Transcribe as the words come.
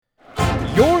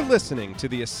You're listening to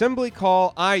the Assembly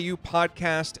Call IU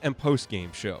podcast and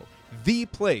postgame show, the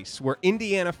place where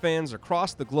Indiana fans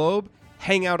across the globe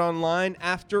hang out online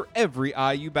after every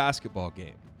IU basketball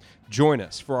game. Join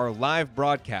us for our live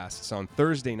broadcasts on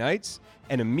Thursday nights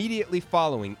and immediately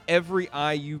following every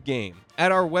IU game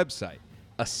at our website,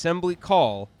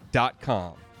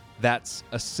 assemblycall.com. That's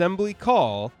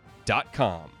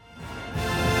assemblycall.com.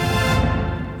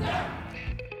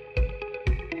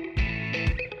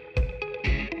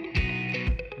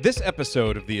 This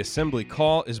episode of the Assembly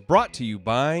Call is brought to you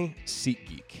by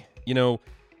SeatGeek. You know,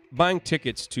 buying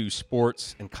tickets to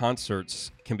sports and concerts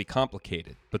can be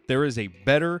complicated, but there is a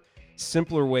better,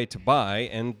 simpler way to buy,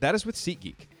 and that is with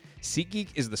SeatGeek. SeatGeek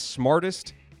is the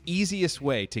smartest, easiest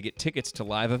way to get tickets to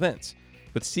live events.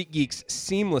 With SeatGeek's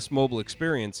seamless mobile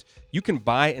experience, you can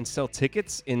buy and sell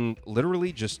tickets in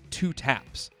literally just 2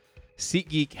 taps.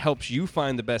 SeatGeek helps you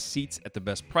find the best seats at the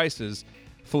best prices,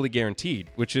 fully guaranteed,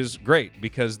 which is great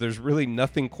because there's really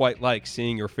nothing quite like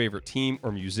seeing your favorite team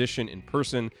or musician in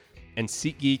person, and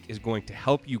SeatGeek is going to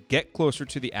help you get closer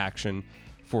to the action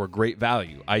for a great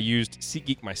value. I used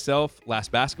SeatGeek myself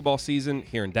last basketball season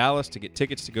here in Dallas to get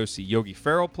tickets to go see Yogi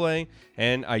Ferrell play,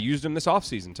 and I used them this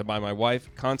offseason to buy my wife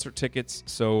concert tickets,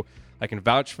 so I can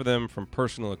vouch for them from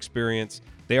personal experience.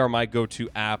 They are my go-to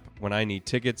app when I need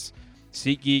tickets.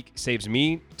 SeatGeek saves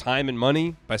me time and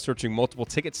money by searching multiple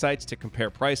ticket sites to compare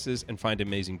prices and find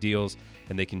amazing deals,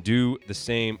 and they can do the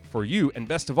same for you. And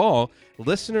best of all,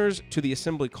 listeners to the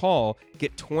Assembly Call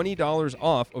get $20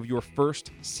 off of your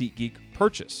first SeatGeek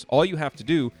purchase. All you have to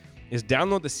do is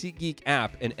download the SeatGeek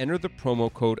app and enter the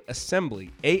promo code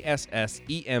ASSEMBLY,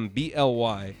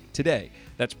 ASSEMBLY, today.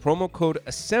 That's promo code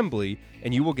ASSEMBLY,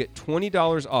 and you will get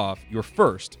 $20 off your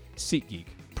first SeatGeek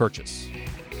purchase.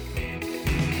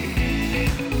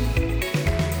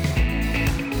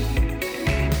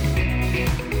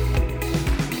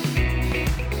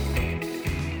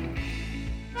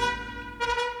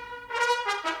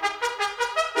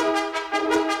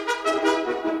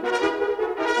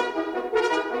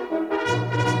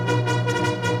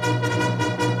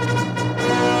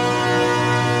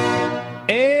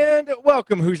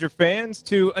 Welcome, Hoosier fans,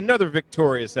 to another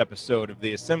victorious episode of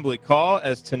the Assembly Call,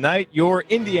 as tonight your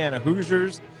Indiana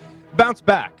Hoosiers bounce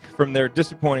back from their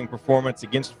disappointing performance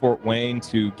against Fort Wayne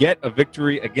to get a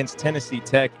victory against Tennessee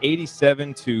Tech,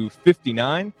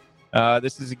 87-59.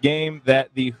 This is a game that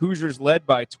the Hoosiers led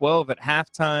by 12 at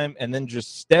halftime and then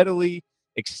just steadily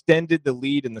extended the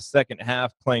lead in the second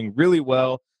half, playing really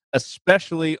well,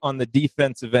 especially on the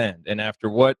defensive end. And after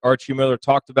what Archie Miller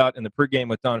talked about in the pregame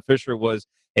with Don Fisher was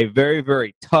a very,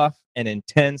 very tough and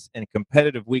intense and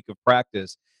competitive week of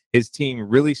practice, his team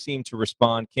really seemed to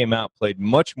respond, came out, played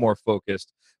much more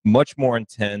focused, much more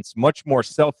intense, much more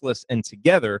selfless and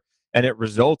together, and it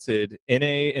resulted in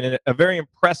a very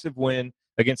impressive win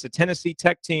against a Tennessee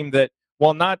Tech team that,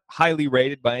 while not highly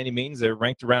rated by any means, they're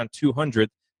ranked around 200th.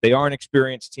 They are an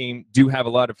experienced team, do have a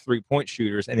lot of three-point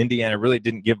shooters, and Indiana really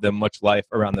didn't give them much life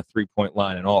around the three-point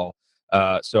line at all.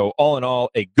 So all in all,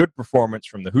 a good performance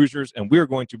from the Hoosiers, and we're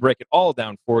going to break it all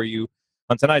down for you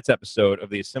on tonight's episode of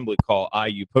the Assembly Call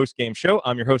IU postgame show.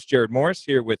 I'm your host, Jerod Morris,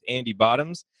 here with Andy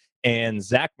Bottoms and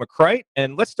Zach McCrite.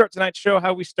 And let's start tonight's show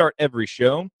how we start every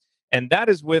show, and that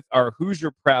is with our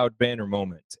Hoosier Proud banner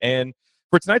moment. And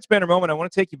for tonight's banner moment, I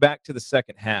want to take you back to the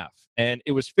second half. And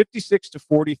it was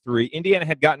 56-43. Indiana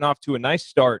had gotten off to a nice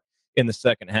start in the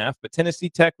second half, but Tennessee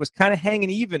Tech was kind of hanging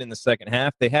even in the second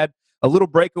half. They had a little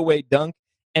breakaway dunk,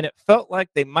 and it felt like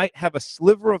they might have a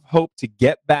sliver of hope to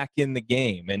get back in the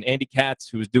game. And Andy Katz,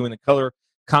 who was doing the color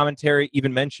commentary,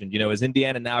 even mentioned, is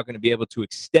Indiana now going to be able to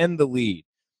extend the lead?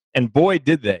 And boy,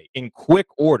 did they, in quick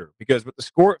order, because with the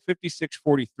score at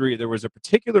 56-43, there was a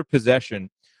particular possession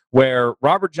where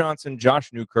Robert Johnson,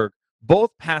 Josh Newkirk,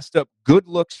 both passed up good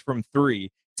looks from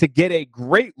three to get a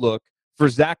great look for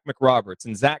Zach McRoberts.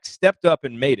 And Zach stepped up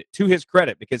and made it, to his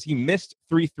credit, because he missed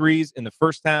 3 threes in the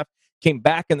first half, came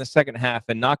back in the second half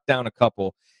and knocked down a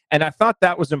couple. And I thought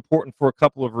that was important for a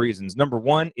couple of reasons. Number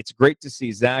one, it's great to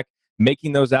see Zach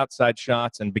making those outside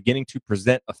shots and beginning to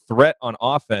present a threat on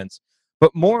offense.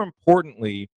 But more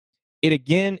importantly,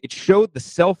 it showed the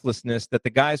selflessness that the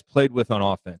guys played with on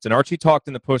offense. And Archie talked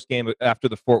in the postgame after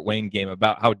the Fort Wayne game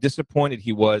about how disappointed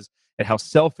he was at how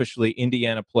selfishly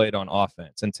Indiana played on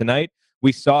offense. And tonight,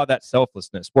 we saw that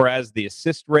selflessness, whereas the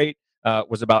assist rate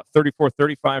was about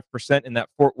 34-35% in that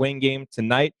Fort Wayne game.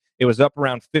 Tonight, it was up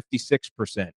around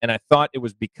 56%. And I thought it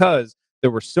was because there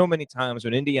were so many times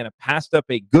when Indiana passed up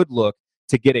a good look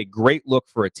to get a great look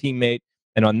for a teammate.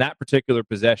 And on that particular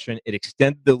possession, it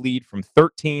extended the lead from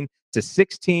 13 to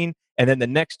 16. And then the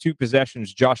next 2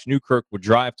 possessions, Josh Newkirk would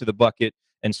drive to the bucket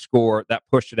and score. That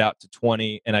pushed it out to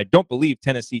 20, and I don't believe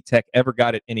Tennessee Tech ever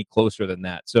got it any closer than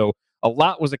that. So a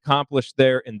lot was accomplished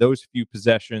there in those few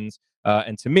possessions.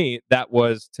 And to me, that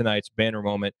was tonight's banner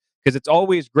moment because it's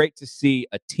always great to see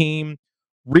a team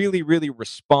really, really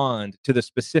respond to the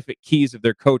specific keys of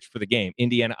their coach for the game.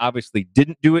 Indiana obviously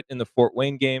didn't do it in the Fort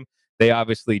Wayne game. They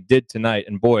obviously did tonight.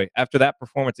 And boy, after that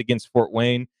performance against Fort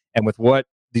Wayne and with what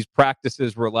these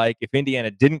practices were like, if Indiana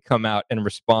didn't come out and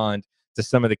respond to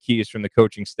some of the keys from the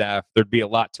coaching staff, there'd be a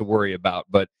lot to worry about.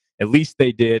 But at least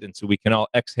they did. And so we can all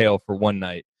exhale for one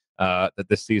night that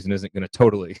this season isn't going to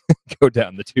totally go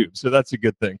down the tube. So that's a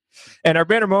good thing. And our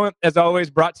banner moment, as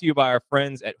always, brought to you by our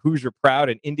friends at Hoosier Proud,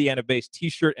 an Indiana-based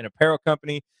T-shirt and apparel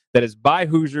company that is by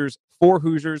Hoosiers for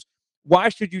Hoosiers. Why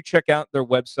should you check out their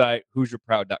website,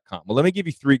 HoosierProud.com? Well, let me give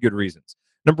you 3 good reasons.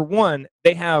 Number 1,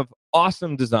 they have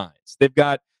awesome designs. They've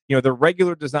got the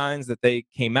regular designs that they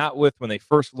came out with when they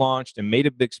first launched and made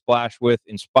a big splash with,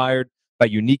 inspired by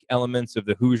unique elements of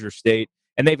the Hoosier state.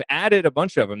 And they've added a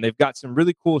bunch of them. They've got some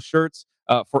really cool shirts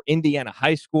for Indiana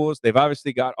high schools. They've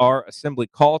obviously got our Assembly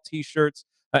Call T-shirts,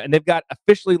 and they've got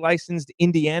officially licensed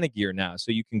Indiana gear now.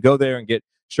 So you can go there and get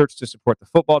shirts to support the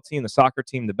football team, the soccer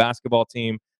team, the basketball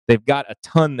team. They've got a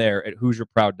ton there at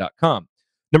HoosierProud.com.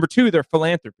 Number 2, their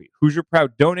philanthropy. Hoosier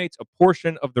Proud donates a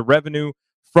portion of the revenue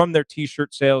from their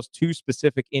T-shirt sales to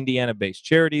specific Indiana-based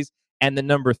charities. And the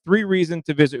number 3 reason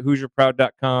to visit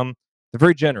HoosierProud.com, they're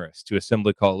very generous to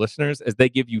Assembly Call listeners as they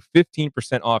give you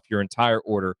 15% off your entire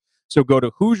order. So go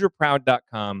to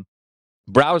HoosierProud.com,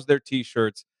 browse their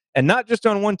T-shirts, and not just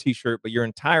on one T-shirt, but your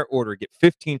entire order. Get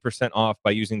 15% off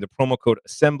by using the promo code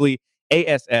ASSEMBLY,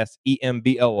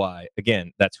 ASSEMBLY.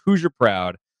 Again, that's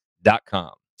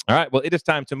HoosierProud.com. All right, well, it is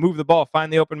time to move the ball,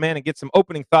 find the open man, and get some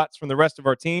opening thoughts from the rest of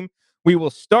our team. We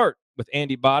will start with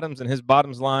Andy Bottoms, and his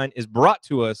Bottoms line is brought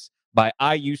to us by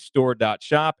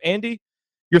iustore.shop. Andy,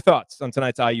 your thoughts on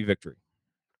tonight's IU victory?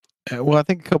 Well, I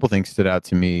think a couple things stood out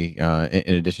to me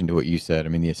in addition to what you said. I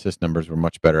mean, the assist numbers were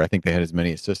much better. I think they had as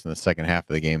many assists in the second half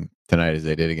of the game tonight as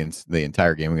they did against the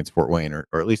entire game against Fort Wayne, or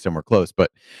at least somewhere close. But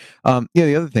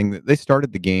the other thing, that they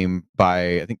started the game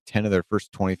by, I think, 10 of their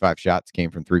first 25 shots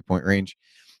came from 3-point range.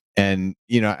 And,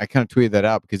 I kind of tweeted that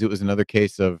out because it was another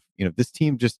case of, this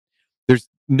team there's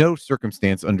no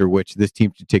circumstance under which this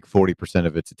team should take 40%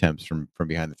 of its attempts from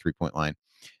behind the 3-point line.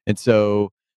 And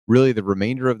so really the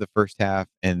remainder of the first half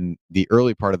and the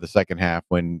early part of the second half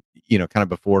when, kind of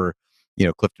before,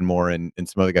 Clifton Moore and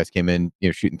some other guys came in,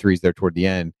 shooting threes there toward the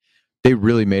end, they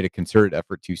really made a concerted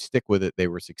effort to stick with it. They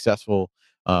were successful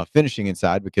finishing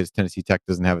inside because Tennessee Tech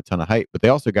doesn't have a ton of height, but they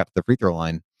also got to the free throw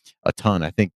line a ton.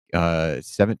 I think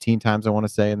 17 times, I want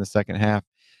to say, in the second half.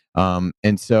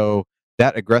 And so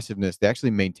that aggressiveness, they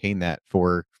actually maintained that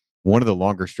for one of the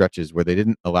longer stretches where they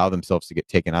didn't allow themselves to get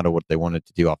taken out of what they wanted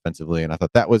to do offensively. And I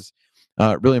thought that was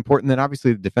really important. Then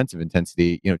obviously the defensive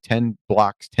intensity, 10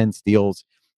 blocks, 10 steals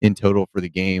in total for the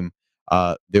game.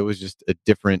 There was just a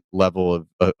different level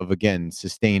of again,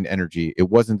 sustained energy. It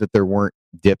wasn't that there weren't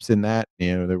dips in that.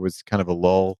 There was kind of a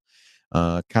lull,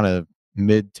 kind of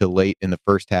mid to late in the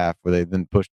first half where they then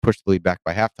pushed the lead back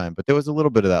by halftime. But there was a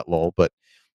little bit of that lull. But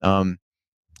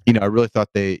I really thought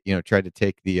they, tried to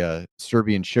take the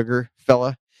Serbian sugar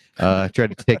fella, tried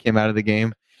to take him out of the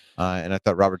game. And I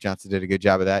thought Robert Johnson did a good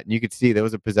job of that. And you could see there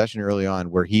was a possession early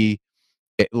on where he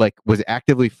was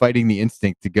actively fighting the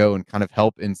instinct to go and kind of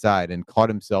help inside and caught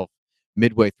himself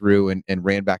midway through and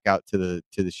ran back out to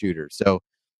the shooter. So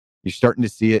you're starting to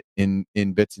see it in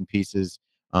bits and pieces.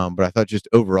 But I thought just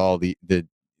overall the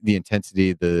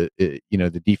intensity,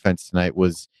 the defense tonight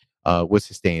was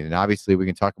sustained. And obviously we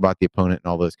can talk about the opponent and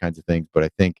all those kinds of things, but I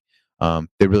think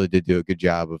they really did do a good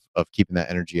job of keeping that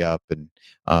energy up. And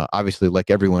obviously, like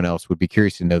everyone else, would be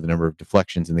curious to know the number of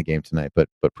deflections in the game tonight, but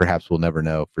perhaps we'll never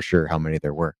know for sure how many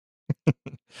there were. All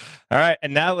right,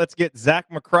 and now let's get Zach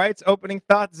McCrite's opening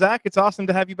thoughts. Zach, it's awesome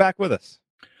to have you back with us.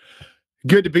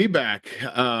 Good to be back.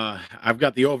 I've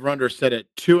got the over-under set at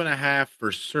 2.5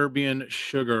 for Serbian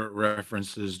sugar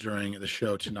references during the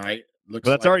show tonight. Well,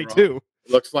 that's already 2.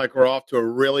 Looks like we're off to a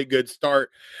really good start.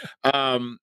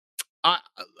 I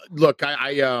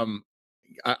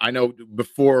know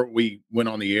before we went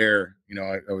on the air,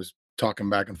 I was talking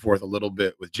back and forth a little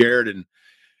bit with Jerod,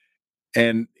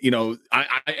 and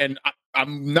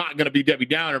I'm not going to be Debbie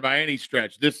Downer by any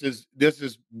stretch. This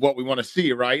is what we want to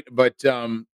see, right? But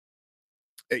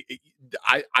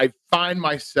I find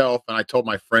myself, and I told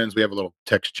my friends, we have a little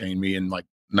text chain, me and like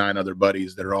 9 other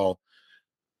buddies that are all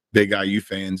big IU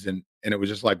fans, and it was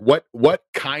just like, what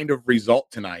kind of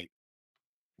result tonight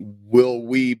will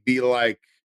we be like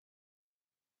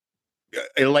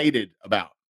elated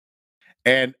about?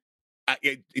 And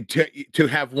to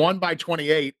have won by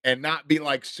 28 and not be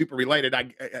like super related,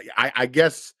 I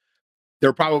guess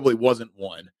there probably wasn't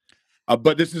one.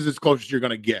 But this is as close as you're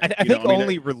going to get. I think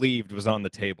only relieved was on the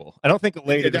table. I don't think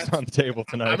elated is on the table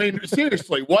tonight. I mean,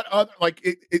 seriously, what other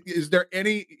is there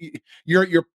any?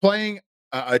 You're playing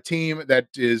a team that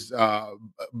is,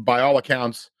 by all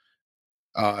accounts,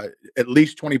 at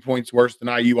least 20 points worse than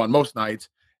IU on most nights,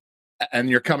 and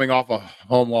you're coming off a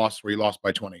home loss where you lost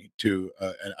by 20 to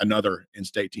another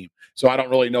in-state team. So I don't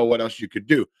really know what else you could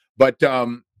do. But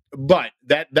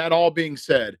that all being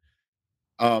said,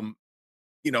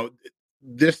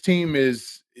 this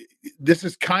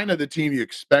is kind of the team you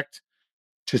expect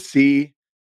to see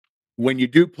when you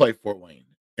do play Fort Wayne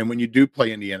and when you do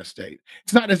play Indiana State.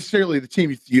 It's not necessarily the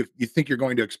team you think you're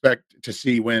going to expect to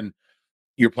see when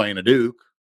you're playing a Duke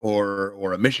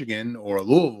or a Michigan or a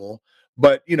Louisville.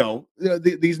 But,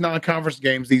 these non-conference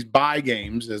games, these bye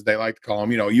games, as they like to call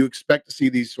them, you expect to see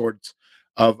these sorts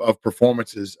of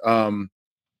performances.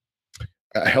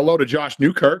 Hello to Josh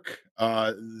Newkirk.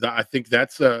 I think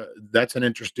that's an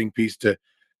interesting piece to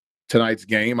tonight's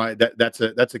game. That's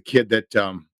a kid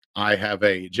that I have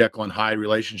a Jekyll and Hyde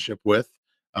relationship with.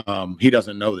 He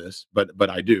doesn't know this, but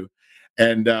I do,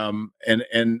 and I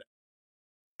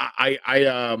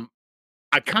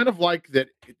kind of like that.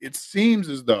 It seems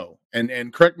as though,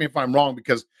 and correct me if I'm wrong,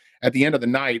 because at the end of the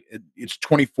night, it's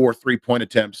 24 3-point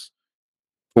attempts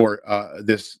for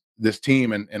this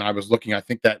team, and I was looking. I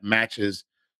think that matches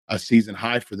a season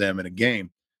high for them in a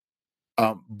game.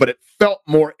 But it felt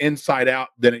more inside out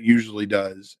than it usually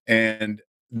does, and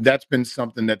that's been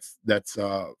something that's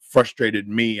frustrated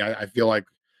me. I feel like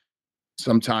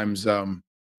sometimes, the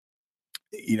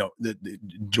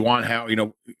Juwan Howard,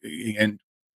 and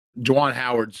Juwan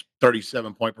Howard's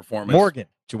 37-point performance.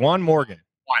 Juwan Morgan.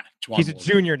 He's a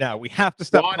junior now. We have to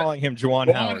stop calling him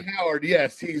Juwan Howard. Howard,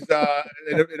 yes. He's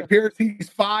it appears he's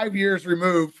 5 years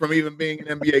removed from even being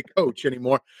an NBA coach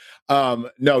anymore. No,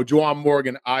 Juwan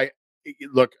Morgan,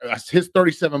 look, his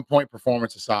 37-point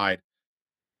performance aside,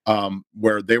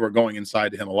 where they were going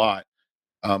inside to him a lot.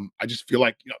 I just feel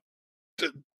like,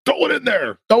 throw it in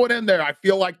there. Throw it in there. I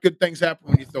feel like good things happen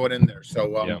when you throw it in there.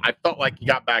 So I felt like he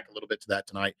got back a little bit to that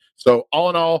tonight. So all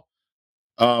in all,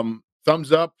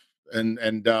 thumbs up.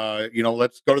 And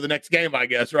let's go to the next game, I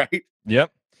guess, right? Yep,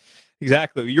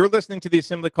 exactly. You're listening to the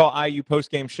Assembly Call IU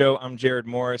postgame show. I'm Jerod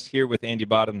Morris here with Andy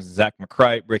Bottoms and Zach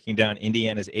McCrite, breaking down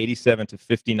Indiana's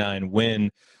 87-59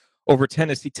 win over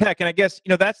Tennessee Tech. And I guess,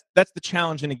 that's the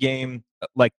challenge in a game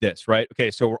like this, right? Okay,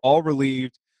 so we're all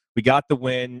relieved. We got the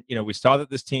win. We saw that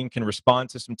this team can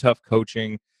respond to some tough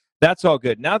coaching. That's all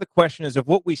good. Now the question is, of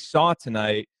what we saw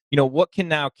tonight, what can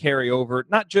now carry over,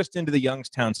 not just into the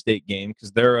Youngstown State game,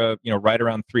 because they're, right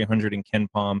around 300 in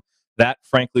KenPom. That,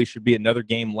 frankly, should be another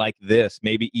game like this,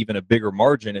 maybe even a bigger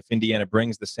margin if Indiana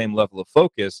brings the same level of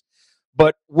focus.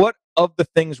 But what of the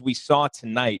things we saw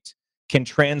tonight can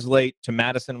translate to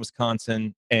Madison,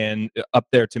 Wisconsin, and up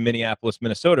there to Minneapolis,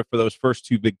 Minnesota for those first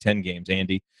two Big Ten games,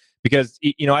 Andy? Because,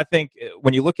 I think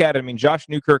when you look at it, Josh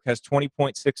Newkirk has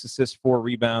 20.6 assists, 4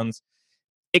 rebounds.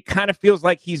 It kind of feels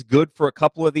like he's good for a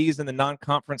couple of these in the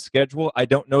non-conference schedule. I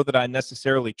don't know that I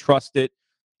necessarily trust it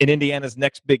in Indiana's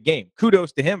next big game.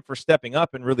 Kudos to him for stepping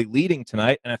up and really leading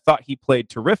tonight, and I thought he played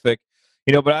terrific,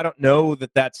 but I don't know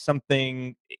that that's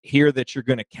something here that you're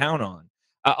going to count on.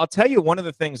 I'll tell you one of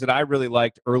the things that I really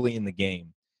liked early in the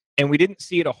game, and we didn't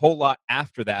see it a whole lot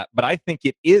after that, but I think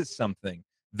it is something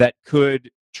that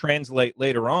could translate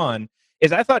later on,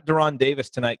 is I thought Deron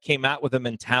Davis tonight came out with a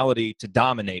mentality to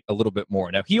dominate a little bit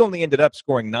more. Now, he only ended up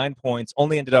scoring 9 points,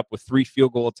 only ended up with 3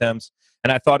 field goal attempts.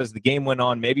 And I thought as the game went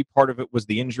on, maybe part of it was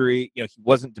the injury. He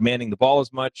wasn't demanding the ball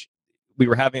as much. We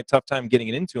were having a tough time getting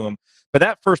it into him. But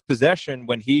that first possession,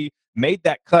 when he made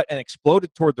that cut and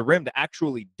exploded toward the rim to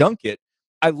actually dunk it,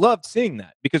 I loved seeing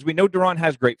that because we know Deron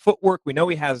has great footwork. We know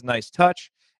he has nice touch,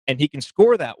 and he can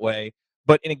score that way.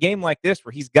 But in a game like this,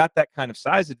 where he's got that kind of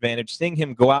size advantage, seeing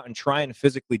him go out and try and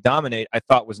physically dominate, I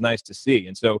thought was nice to see.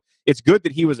 And so it's good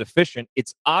that he was efficient.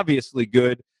 It's obviously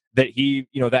good that he,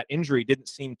 that injury didn't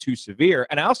seem too severe.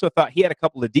 And I also thought he had a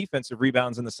couple of defensive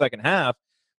rebounds in the second half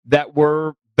that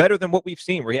were better than what we've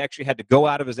seen, where he actually had to go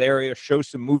out of his area, show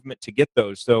some movement to get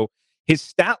those. So his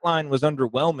stat line was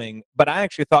underwhelming, but I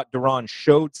actually thought Deron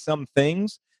showed some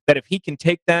things that if he can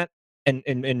take that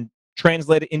and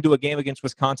translate it into a game against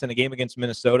Wisconsin, a game against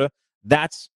Minnesota,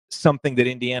 that's something that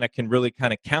Indiana can really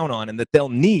kind of count on and that they'll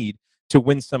need to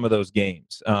win some of those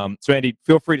games. So, Andy,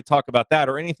 feel free to talk about that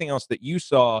or anything else that you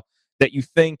saw that you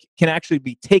think can actually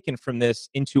be taken from this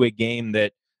into a game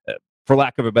that, for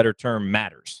lack of a better term,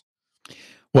 matters.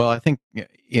 Well, I think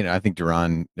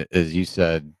Deron, as you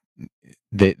said,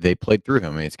 they played through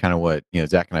him. I mean, it's kind of what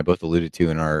Zach and I both alluded to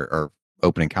in our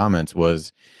opening comments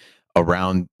was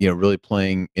around really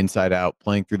playing inside out,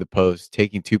 playing through the post,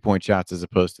 taking 2-point shots as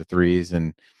opposed to threes,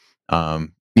 and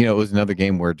it was another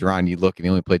game where Jerod, you look and he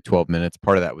only played 12 minutes.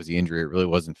 Part of that was the injury. It really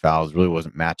wasn't fouls, really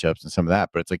wasn't matchups and some of that.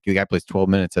 But it's like the guy plays 12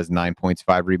 minutes, has 9 points,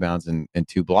 5 rebounds, and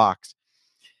 2 blocks.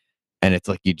 And it's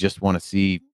like you just want to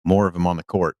see more of him on the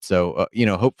court. So,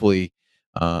 hopefully,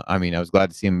 I was glad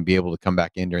to see him be able to come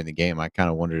back in during the game. I kind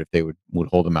of wondered if they would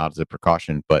hold him out as a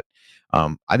precaution. But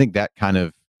I think that kind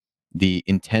of the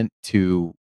intent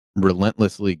to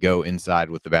relentlessly go inside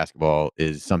with the basketball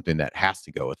is something that has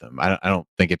to go with him. I don't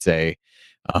think it's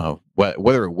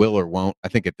whether it will or won't. I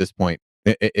think at this point,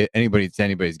 it's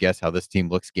anybody's guess how this team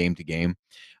looks game to game.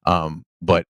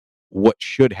 But what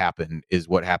should happen is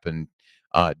what happened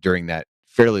during that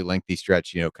fairly lengthy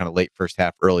stretch, kind of late first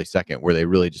half, early second, where they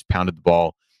really just pounded the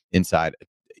ball inside,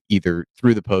 either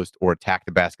through the post or attacked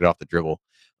the basket off the dribble.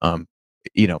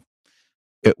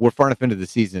 We're far enough into the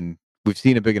season. We've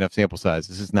seen a big enough sample size.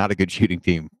 This is not a good shooting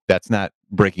team. That's not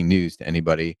breaking news to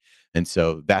anybody. And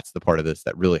so that's the part of this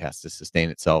that really has to sustain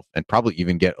itself and probably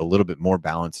even get a little bit more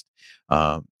balanced,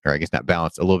 or I guess not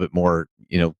balanced, a little bit more,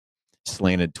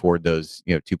 slanted toward those,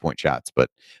 2-point shots. But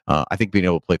I think being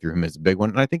able to play through him is a big one.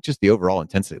 And I think just the overall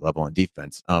intensity level on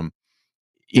defense. Guys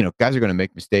are going to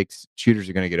make mistakes. Shooters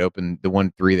are going to get open. The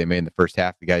 1-3 they made in the first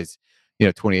half, the guy's,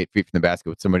 28 feet from the basket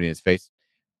with somebody in his face.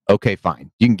 Okay,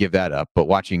 fine. You can give that up. But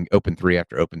watching open 3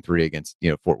 after open 3 against,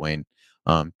 Fort Wayne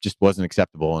just wasn't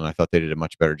acceptable. And I thought they did a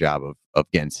much better job of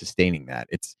again, sustaining that.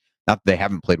 It's not that they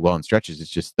haven't played well in stretches. It's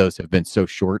just those have been so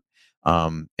short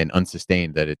and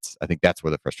unsustained that I think that's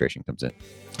where the frustration comes in.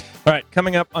 All right,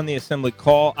 coming up on the assembly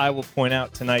call, I will point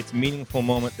out tonight's meaningful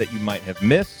moment that you might have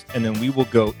missed, and then we will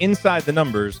go inside the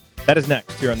numbers. That is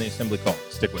next here on the assembly call.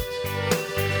 Stick with us.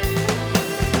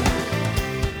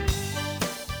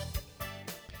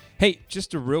 Hey,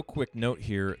 just a real quick note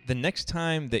here. The next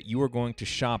time that you are going to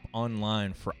shop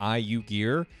online for IU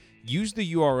gear, use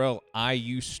the URL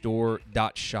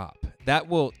iustore.shop. That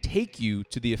will take you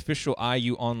to the official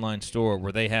IU online store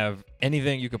where they have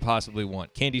anything you could possibly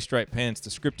want. Candy stripe pants,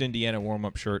 the Script Indiana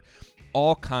warm-up shirt,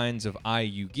 all kinds of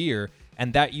IU gear.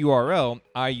 And that URL,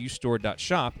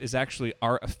 iustore.shop, is actually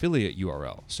our affiliate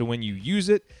URL. So when you use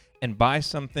it and buy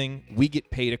something, we get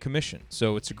paid a commission.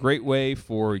 So it's a great way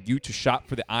for you to shop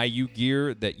for the IU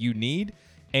gear that you need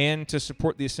and to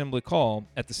support the assembly call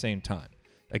at the same time.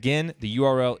 Again, the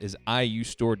URL is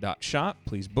iustore.shop.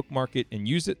 Please bookmark it and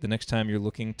use it the next time you're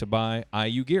looking to buy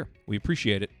IU gear. We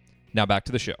appreciate it. Now back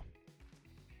to the show.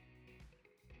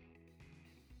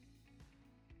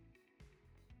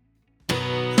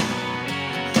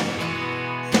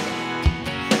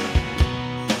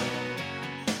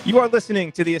 You are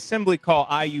listening to the Assembly Call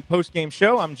IU postgame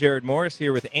show. I'm Jerod Morris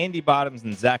here with Andy Bottoms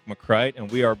and Zach McCrite,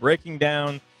 and we are breaking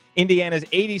down Indiana's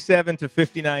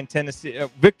 87-59 Tennessee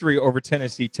victory over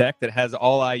Tennessee Tech that has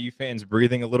all IU fans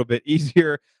breathing a little bit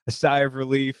easier, a sigh of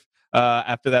relief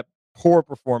after that poor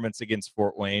performance against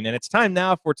Fort Wayne. And it's time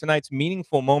now for tonight's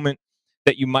meaningful moment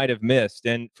that you might have missed.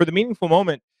 And for the meaningful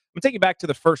moment, I'm going to take you back to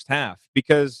the first half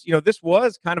because, this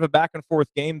was kind of a back and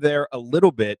forth game there a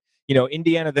little bit.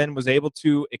 Indiana then was able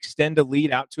to extend a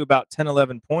lead out to about 10,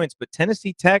 11 points, but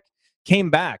Tennessee Tech came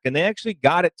back and they actually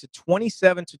got it to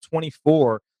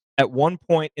 27-24 at one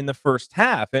point in the first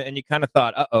half. And you kind of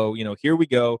thought, here we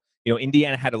go.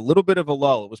 Indiana had a little bit of a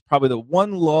lull. It was probably the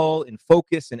one lull in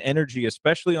focus and energy,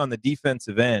 especially on the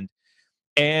defensive end.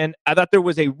 And I thought there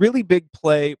was a really big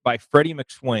play by Freddie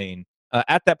McSwain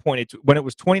at that point when it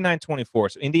was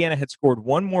 29-24. So Indiana had scored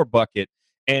one more bucket.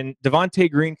 And Devontae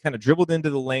Green kind of dribbled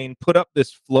into the lane, put up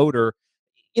this floater,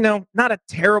 not a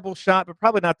terrible shot, but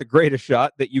probably not the greatest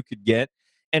shot that you could get.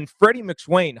 And Freddie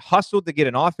McSwain hustled to get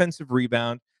an offensive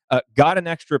rebound, got an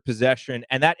extra possession,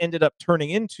 and that ended up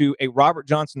turning into a Robert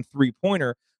Johnson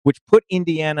three-pointer, which put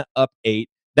Indiana up 8.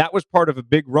 That was part of a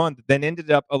big run that then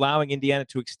ended up allowing Indiana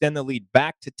to extend the lead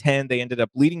back to 10. They ended up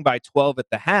leading by 12 at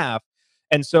the half.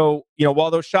 And so, while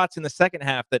those shots in the second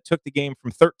half that took the game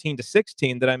from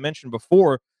 13-16 that I mentioned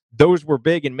before, those were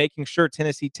big in making sure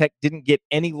Tennessee Tech didn't get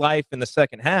any life in the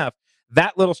second half.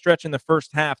 That little stretch in the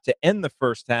first half to end the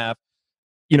first half,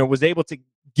 was able to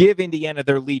give Indiana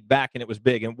their lead back, and it was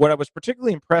big. And what I was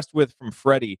particularly impressed with from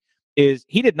Freddie is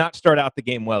he did not start out the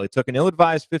game well. He took an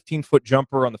ill-advised 15-foot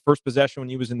jumper on the first possession when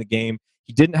he was in the game.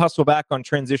 He didn't hustle back on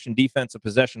transition defense a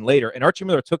possession later, and Archie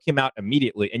Miller took him out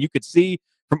immediately. And you could see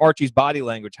from Archie's body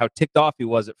language how ticked off he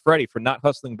was at Freddie for not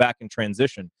hustling back in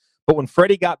transition. But when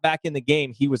Freddie got back in the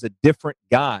game, he was a different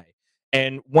guy.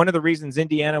 And one of the reasons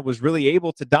Indiana was really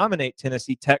able to dominate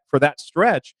Tennessee Tech for that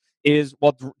stretch is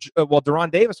while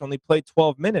Deron Davis only played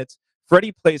 12 minutes,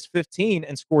 Freddie plays 15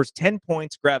 and scores 10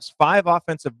 points, grabs 5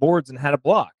 offensive boards, and had a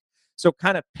block. So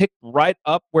kind of picked right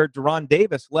up where Deron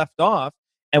Davis left off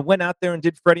and went out there and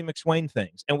did Freddie McSwain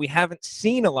things. And we haven't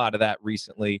seen a lot of that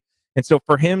recently. And so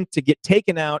for him to get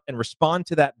taken out and respond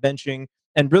to that benching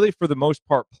and really for the most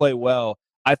part play well,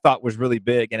 I thought was really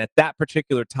big. And at that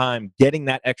particular time, getting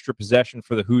that extra possession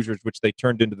for the Hoosiers, which they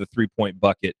turned into the 3-point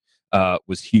bucket,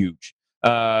 was huge.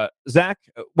 Zach,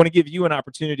 I want to give you an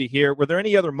opportunity here. Were there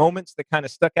any other moments that kind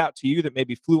of stuck out to you that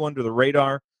maybe flew under the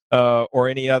radar, or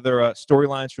any other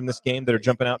storylines from this game that are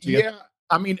jumping out to you? Yeah,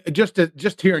 I mean,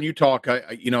 just hearing you talk,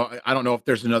 I don't know if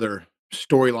there's another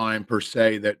storyline per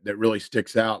se that really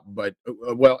sticks out, but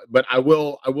but I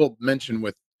will mention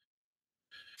with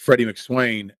Freddie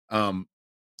McSwain.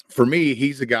 For me,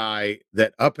 he's a guy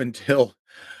that up until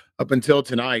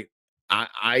tonight,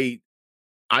 I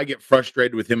get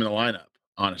frustrated with him in the lineup,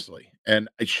 honestly. And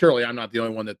surely I'm not the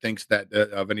only one that thinks that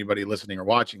of anybody listening or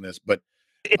watching this, but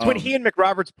It's when he and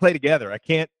McRoberts play together. I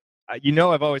can't.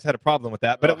 I've always had a problem with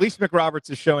that, but at least McRoberts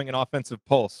is showing an offensive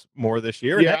pulse more this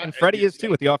year, Yeah, and Freddie is too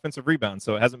with the offensive rebound,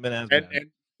 so it hasn't been as bad. and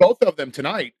both of them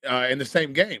tonight in the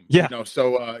same game. Yeah.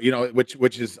 So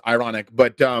which is ironic,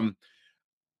 but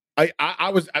I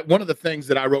was one of the things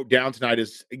that I wrote down tonight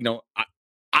is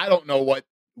I don't know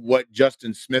what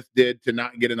Justin Smith did to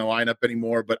not get in the lineup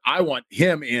anymore, but I want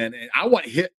him in, and I want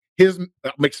his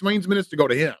McSwain's minutes to go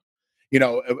to him.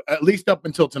 At least up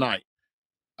until tonight.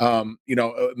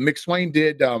 McSwain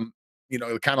did kind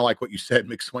of like what you said,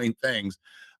 McSwain things.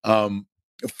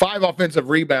 5 offensive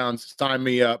rebounds, sign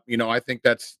me up. I think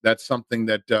that's something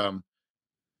that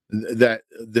that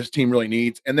this team really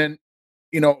needs. And then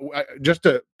just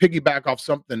to piggyback off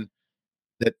something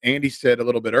that Andy said a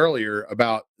little bit earlier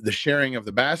about the sharing of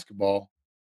the basketball,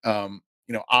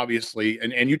 obviously,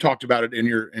 and you talked about it in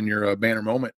your banner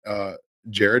moment,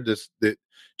 Jerod,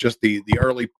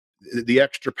 the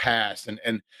extra pass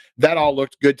and that all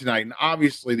looked good tonight. And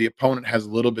obviously the opponent has a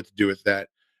little bit to do with that.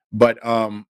 But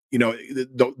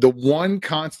the one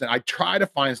constant, I try to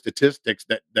find statistics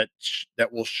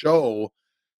that will show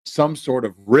some sort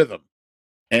of rhythm.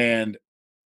 And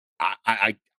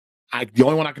I the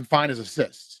only one I can find is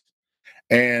assists.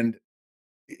 And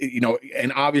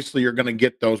and obviously you're going to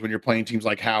get those when you're playing teams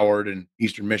like Howard and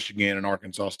Eastern Michigan and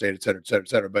Arkansas State, et cetera, et cetera, et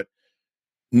cetera. But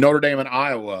Notre Dame and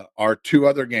Iowa are 2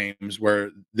 other games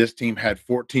where this team had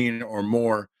 14 or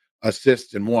more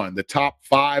assists in one. The top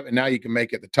 5, and now you can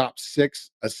make it the top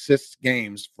 6 assists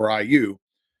games for IU.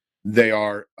 They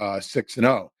are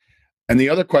 6-0. And the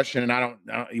other question, and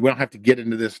we don't have to get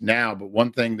into this now, but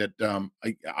one thing that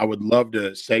I would love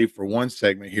to save for one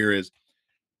segment here is,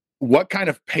 what kind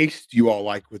of pace do you all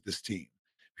like with this team?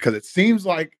 Because it seems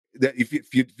like that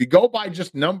if you go by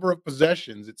just number of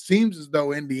possessions, it seems as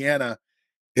though Indiana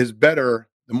is better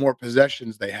the more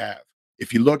possessions they have,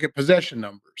 if you look at possession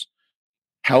numbers.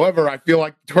 However, I feel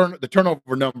like the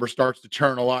turnover number starts to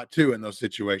churn a lot too in those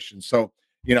situations. So,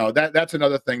 that's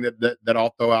another thing that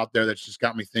I'll throw out there that's just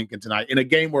got me thinking tonight in a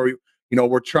game where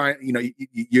we're trying,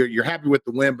 you're happy with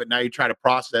the win, but now you try to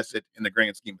process it in the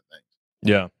grand scheme of things.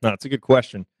 Yeah, no, that's a good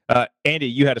question. Andy,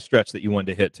 you had a stretch that you wanted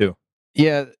to hit too.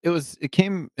 Yeah, it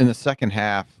came in the second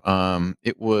half.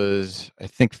 It was, I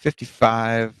think,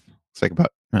 55. It's like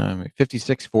about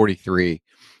 56-43.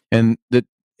 And it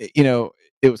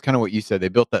was kind of what you said. They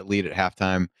built that lead at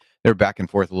halftime. They were back and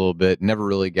forth a little bit, never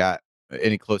really got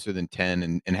any closer than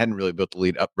 10 and hadn't really built the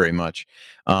lead up very much.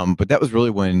 But that was really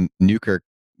when Newkirk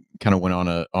kind of went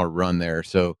on a run there.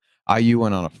 So IU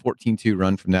went on a 14-2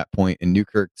 run from that point, and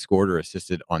Newkirk scored or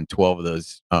assisted on 12 of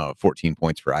those 14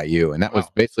 points for IU. And that was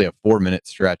basically a 4-minute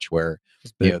stretch where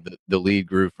the lead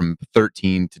grew from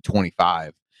 13 to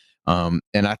 25. And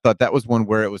I thought that was one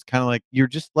where it was kind of like you're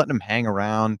just letting them hang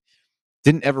around,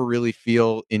 didn't ever really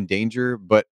feel in danger,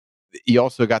 but you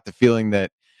also got the feeling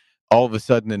that all of a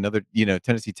sudden another,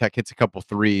 Tennessee Tech hits a couple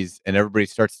threes and everybody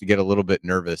starts to get a little bit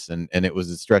nervous. And it was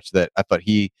a stretch that I thought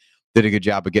he did a good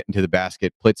job of getting to the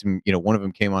basket, played some, one of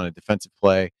them came on a defensive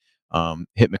play,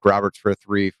 hit McRoberts for a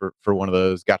 3 for one of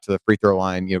those, got to the free throw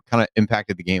line, kind of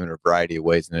impacted the game in a variety of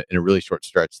ways in a really short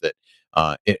stretch that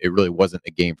it really wasn't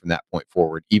a game from that point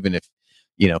forward, even if,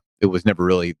 it was never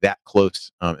really that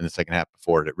close in the second half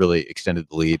before it really extended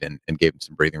the lead and gave them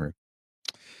some breathing room.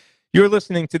 You're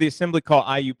listening to the Assembly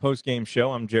Call IU postgame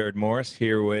show. I'm Jerod Morris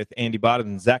here with Andy Bottom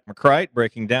and Zach McCrite,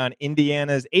 breaking down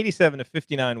Indiana's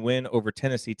 87-59 win over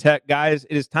Tennessee Tech. Guys,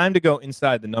 it is time to go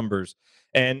inside the numbers.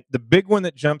 And the big one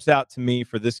that jumps out to me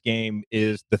for this game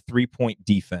is the 3-point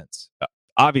defense.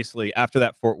 obviously, after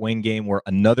that Fort Wayne game where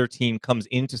another team comes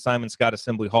into Simon Scott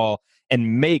Assembly Hall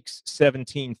and makes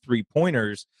 17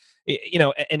 3-pointers,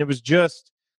 and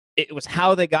it was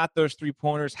how they got those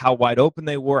 3-pointers, how wide open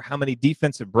they were, how many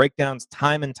defensive breakdowns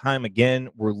time and time again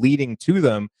were leading to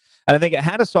them. And I think it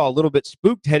had us all a little bit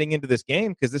spooked heading into this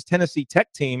game because this Tennessee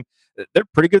Tech team, they're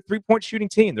a pretty good 3-point shooting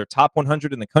team. They're top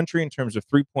 100 in the country in terms of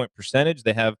 3-point percentage.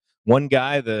 They have one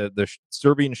guy, the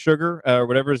Serbian Sugar, or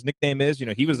whatever his nickname is,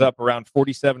 he was up around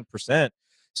 47%.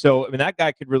 So, I mean, that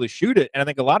guy could really shoot it. And I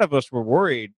think a lot of us were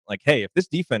worried, like, hey, if this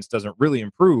defense doesn't really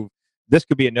improve, this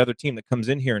could be another team that comes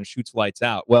in here and shoots lights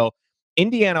out. Well,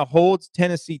 Indiana holds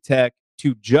Tennessee Tech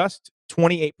to just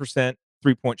 28%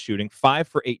 3-point shooting, 5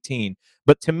 for 18.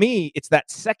 But to me, it's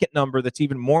that second number that's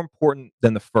even more important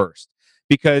than the first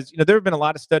because, there have been a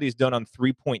lot of studies done on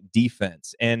 3-point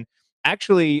defense. And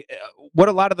actually, what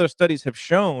a lot of those studies have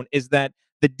shown is that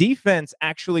the defense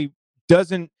actually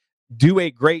doesn't do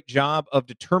a great job of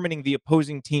determining the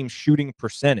opposing team's shooting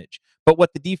percentage. But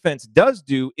what the defense does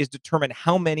do is determine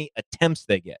how many attempts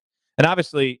they get. And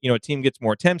obviously, a team gets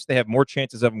more attempts, they have more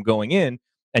chances of them going in,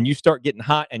 and you start getting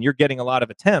hot and you're getting a lot of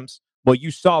attempts. Well,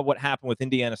 you saw what happened with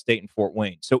Indiana State and Fort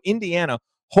Wayne. So Indiana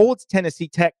holds Tennessee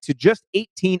Tech to just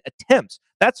 18 attempts.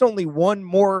 That's only one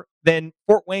more than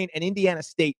Fort Wayne and Indiana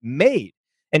State made.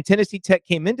 And Tennessee Tech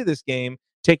came into this game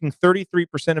taking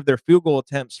 33% of their field goal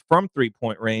attempts from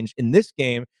 3-point range. In this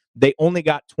game, they only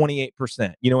got 28%.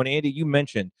 And Andy, you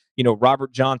mentioned,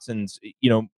 Robert Johnson's,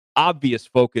 obvious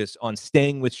focus on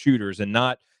staying with shooters and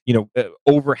not,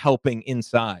 over helping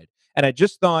inside. And I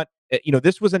just thought,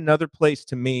 this was another place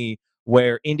to me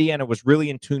where Indiana was really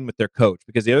in tune with their coach.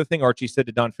 Because the other thing Archie said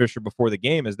to Don Fisher before the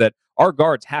game is that our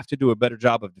guards have to do a better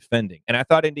job of defending. And I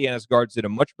thought Indiana's guards did a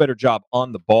much better job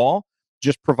on the ball,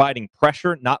 just providing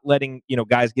pressure, not letting,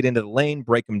 guys get into the lane,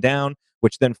 break them down,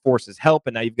 which then forces help.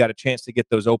 And now you've got a chance to get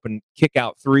those open kick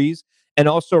out threes and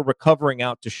also recovering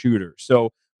out to shooters.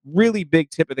 So really big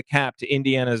tip of the cap to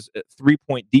Indiana's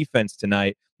 3-point defense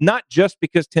tonight, not just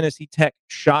because Tennessee Tech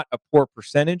shot a poor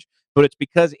percentage, but it's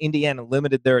because Indiana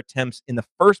limited their attempts in the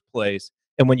first place.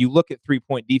 And when you look at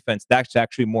 3-point defense, that's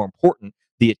actually more important,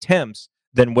 the attempts,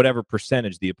 than whatever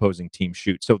percentage the opposing team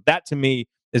shoots. So that, to me,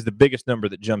 is the biggest number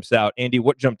that jumps out. Andy,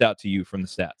 what jumped out to you from the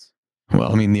stats?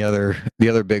 Well, I mean, the other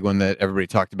big one that everybody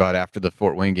talked about after the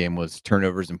Fort Wayne game was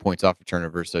turnovers and points off of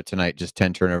turnovers. So tonight, just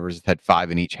 10 turnovers, had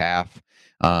 5 in each half,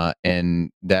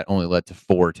 and that only led to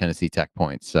 4 Tennessee Tech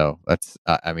points. So that's,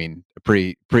 a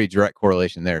pretty direct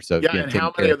correlation there. So yeah, and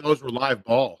how many of those were live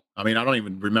ball? I mean, I don't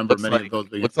even remember many of those.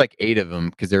 Looks like 8 of them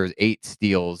because there was 8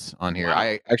 steals on here. Wow.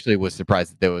 I actually was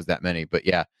surprised that there was that many, but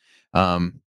yeah.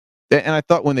 And I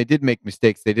thought when they did make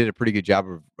mistakes, they did a pretty good job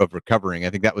of recovering. I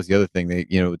think that was the other thing. They,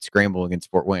 would scramble against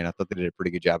Fort Wayne. I thought they did a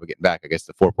pretty good job of getting back. I guess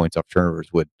the 4 points off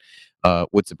turnovers would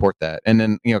support that. And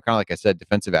then, kind of like I said,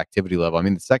 defensive activity level. I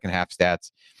mean, the second half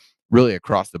stats really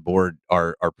across the board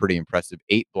are pretty impressive.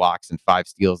 8 blocks and 5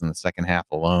 steals in the second half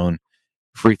alone.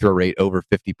 Free throw rate over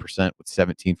 50% with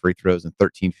 17 free throws and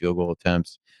 13 field goal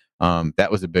attempts.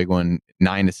 That was a big one.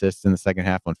 9 assists in the second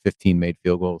half on 15 made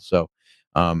field goals. So,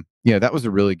 that was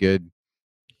a really good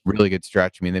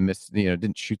stretch. I mean, they missed,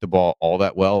 didn't shoot the ball all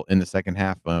that well in the second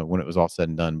half when it was all said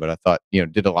and done. But I thought,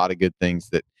 did a lot of good things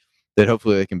that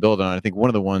hopefully they can build on. I think one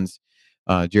of the ones,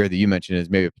 Jerod, that you mentioned is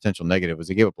maybe a potential negative was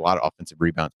they gave up a lot of offensive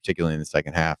rebounds, particularly in the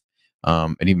second half.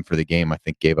 And even for the game, I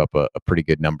think gave up a pretty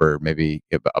good number, maybe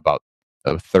about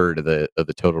a third of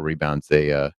the total rebounds. They,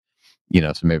 so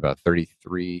maybe about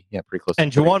 33, pretty close.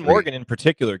 And Jerod Morris in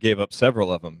particular gave up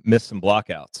several of them, missed some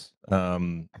blockouts.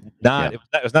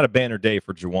 It was not a banner day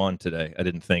for Jerod today, I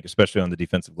didn't think, especially on the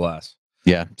defensive glass.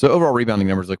 Yeah. So overall rebounding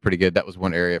numbers look pretty good. That was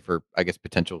one area for, I guess,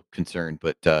 potential concern.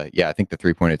 But I think the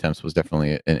 3-point attempts was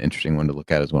definitely an interesting one to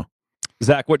look at as well.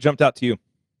 Zach, what jumped out to you?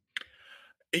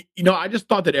 I just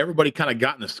thought that everybody kind of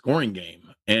got in the scoring game,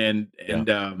 and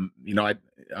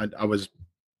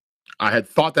I had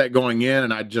thought that going in,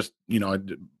 and I just I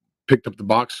picked up the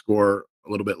box score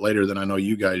a little bit later than I know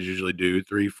you guys usually do.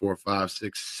 3, 4, 5,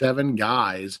 6, 7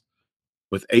 guys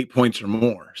with 8 points or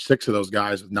more. 6 of those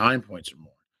guys with 9 points or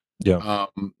more. Yeah.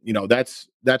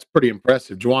 That's pretty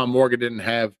impressive. Jerod Morris didn't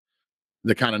have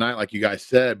the kind of night like you guys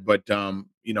said, but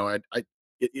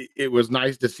it was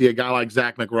nice to see a guy like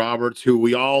Zach McRoberts, who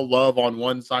we all love on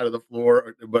one side of the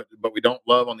floor, but we don't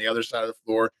love on the other side of the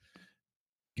floor,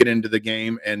 get into the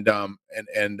game, and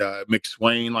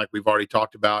McSwain, like we've already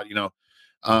talked about.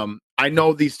 I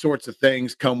know these sorts of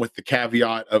things come with the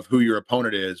caveat of who your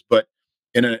opponent is, but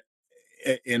in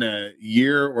a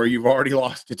year where you've already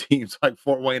lost to teams like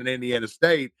Fort Wayne and Indiana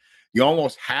State, you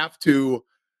almost have to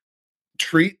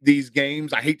treat these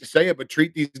games, I hate to say it, but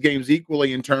treat these games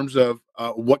equally in terms of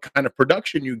what kind of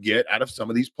production you get out of some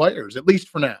of these players, at least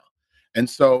for now. And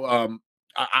so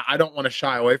I don't want to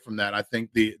shy away from that. I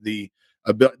think the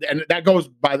ability, and that goes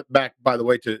back, by the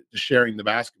way, to sharing the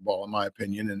basketball, in my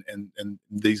opinion, and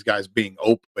these guys being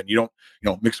open.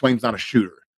 McSwain's not a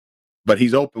shooter, but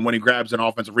he's open when he grabs an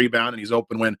offensive rebound, and he's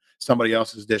open when somebody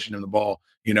else is dishing him the ball,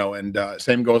 and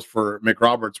same goes for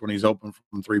McRoberts when he's open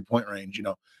from 3-point range.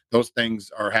 Those things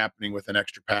are happening with an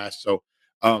extra pass. So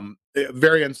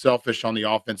very unselfish on the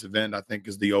offensive end, I think,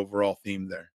 is the overall theme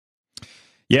there.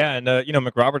 Yeah, and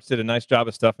McRoberts did a nice job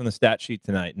of stuff in the stat sheet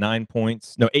tonight. 8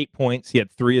 points. He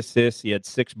had 3 assists. He had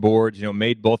 6 boards.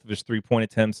 Made both of his 3-point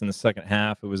attempts in the second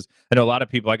half. I know a lot of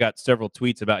people. I got several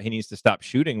tweets about he needs to stop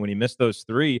shooting when he missed those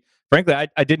 3. Frankly,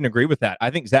 I didn't agree with that. I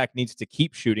think Zach needs to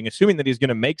keep shooting, assuming that he's going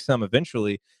to make some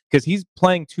eventually, because he's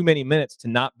playing too many minutes to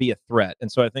not be a threat.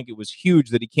 And so I think it was huge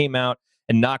that he came out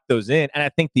and knocked those in. And I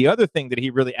think the other thing that he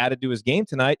really added to his game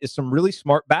tonight is some really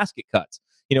smart basket cuts.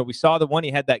 We saw the one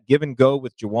he had that give and go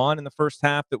with Juwan in the first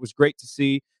half that was great to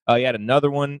see. He had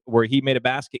another one where he made a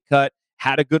basket cut,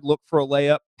 had a good look for a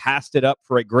layup, passed it up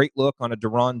for a great look on a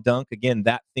Duran dunk. Again,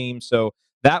 that theme. So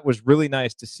that was really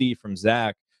nice to see from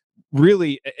Zach.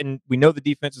 Really, and we know the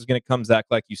defense is going to come, Zach,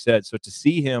 like you said. So to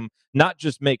see him not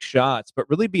just make shots, but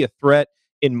really be a threat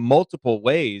in multiple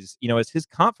ways, as his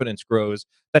confidence grows,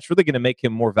 that's really going to make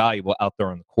him more valuable out there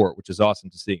on the court, which is awesome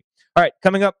to see. All right,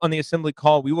 coming up on the Assembly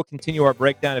Call, we will continue our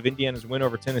breakdown of Indiana's win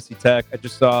over Tennessee Tech. I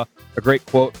just saw a great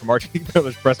quote from Archie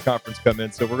Miller's press conference come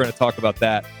in, so we're going to talk about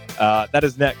that. That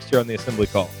is next here on the Assembly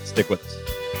Call. Stick with us.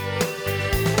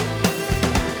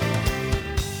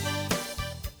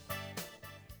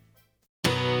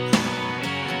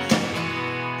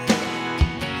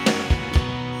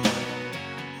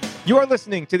 You are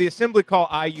listening to the Assembly Call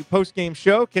IU postgame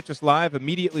show. Catch us live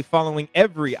immediately following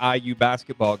every IU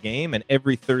basketball game and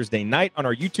every Thursday night on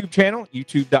our YouTube channel,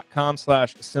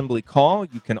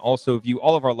 youtube.com/assemblycall. You can also view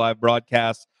all of our live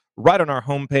broadcasts right on our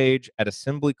homepage at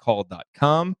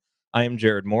assemblycall.com. I am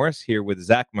Jerod Morris here with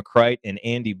Zach McCrite and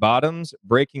Andy Bottoms,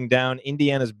 breaking down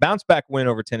Indiana's bounce-back win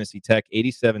over Tennessee Tech,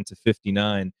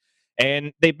 87-59.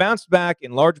 And they bounced back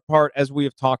in large part, as we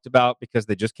have talked about, because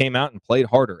they just came out and played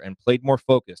harder and played more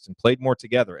focused and played more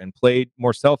together and played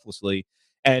more selflessly.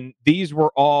 And these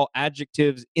were all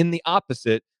adjectives in the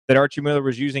opposite that Archie Miller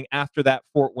was using after that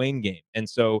Fort Wayne game. And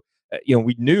so,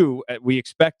 we knew, we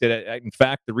expected it. In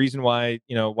fact, the reason why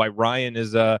Ryan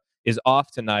is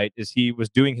off tonight is he was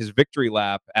doing his victory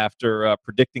lap after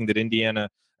predicting that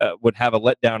Indiana would have a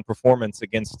letdown performance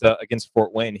against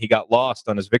Fort Wayne. He got lost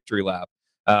on his victory lap.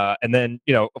 And then,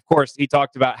 of course, he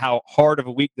talked about how hard of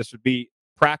a week this would be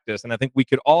practice. And I think we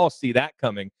could all see that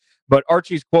coming. But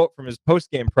Archie's quote from his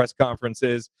post-game press conference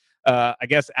is, I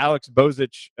guess Alex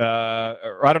Bozich,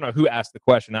 or I don't know who asked the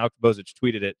question. Alex Bozich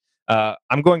tweeted it.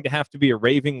 I'm going to have to be a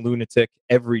raving lunatic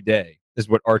every day, is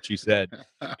what Archie said.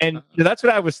 And that's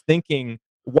what I was thinking,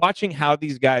 watching how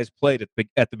these guys played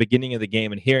at the beginning of the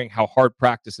game and hearing how hard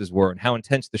practices were and how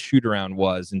intense the shoot-around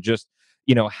was and just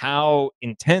how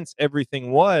intense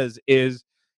everything was is,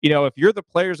 if you're the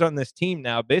players on this team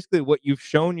now, basically what you've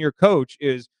shown your coach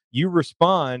is you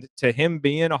respond to him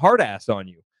being a hard ass on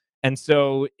you. And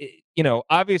so,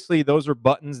 obviously those are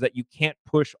buttons that you can't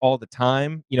push all the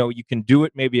time. You can do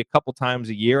it maybe a couple times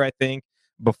a year, I think,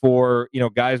 before,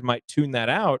 guys might tune that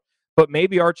out. But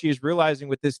maybe Archie is realizing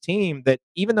with this team that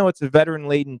even though it's a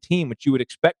veteran-laden team, which you would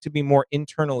expect to be more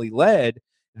internally led,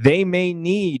 they may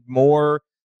need more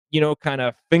kind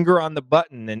of finger on the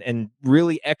button and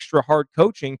really extra hard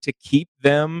coaching to keep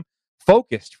them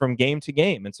focused from game to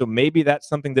game. And so maybe that's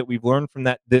something that we've learned from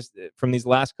these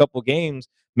last couple games.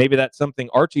 Maybe that's something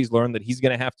Archie's learned that he's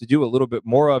going to have to do a little bit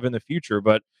more of in the future.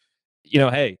 But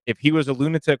hey, if he was a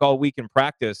lunatic all week in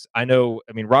practice,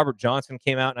 Robert Johnson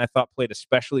came out and I thought played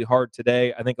especially hard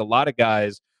today. I think a lot of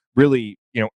guys really,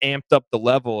 amped up the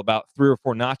level about 3 or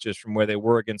 4 notches from where they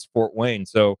were against Fort Wayne.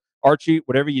 So Archie,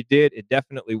 whatever you did, it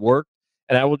definitely worked.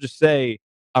 And I will just say,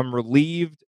 I'm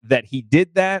relieved that he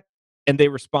did that and they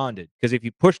responded. Because if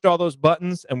you pushed all those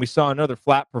buttons and we saw another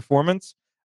flat performance,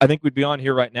 I think we'd be on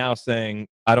here right now saying,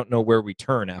 I don't know where we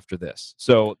turn after this.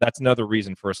 So that's another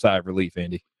reason for a sigh of relief,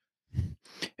 Andy.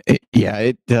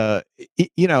 It's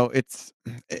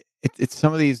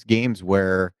some of these games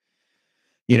where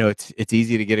it's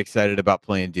easy to get excited about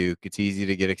playing Duke. It's easy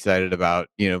to get excited about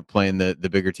playing the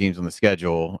bigger teams on the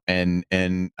schedule. And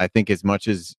I think as much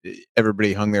as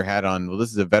everybody hung their hat on, well,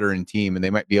 this is a veteran team and they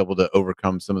might be able to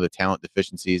overcome some of the talent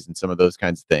deficiencies and some of those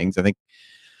kinds of things. I think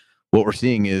what we're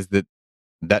seeing is that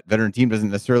that veteran team doesn't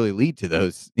necessarily lead to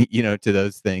those, to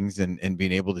those things and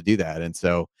being able to do that. And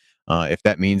so if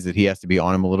that means that he has to be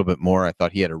on him a little bit more, I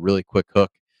thought he had a really quick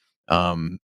hook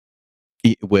um,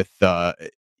 with,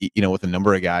 with a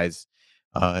number of guys,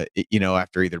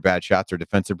 after either bad shots or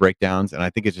defensive breakdowns. And I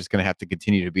think it's just going to have to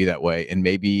continue to be that way. And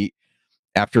maybe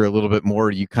after a little bit more,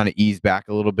 you kind of ease back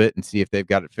a little bit and see if they've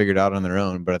got it figured out on their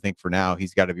own. But I think for now,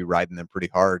 he's got to be riding them pretty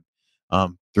hard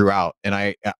throughout. And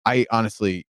I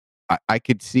honestly, I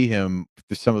could see him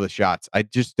through some of the shots. I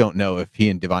just don't know if he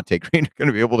and Devontae Green are going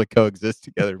to be able to coexist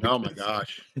together. Oh my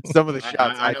gosh! Some of the shots,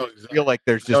 I feel like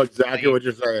there's just exactly what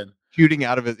you're saying. Shooting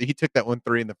out of his, he took that 1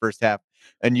 3 in the first half,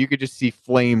 and you could just see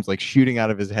flames like shooting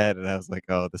out of his head. And I was like,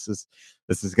 oh, this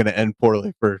is going to end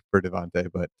poorly for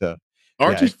Devontae. But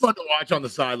Archie's fun to watch on the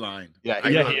sideline. Yeah,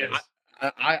 he is.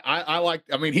 I like.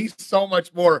 I mean, he's so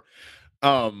much more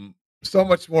fun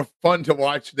to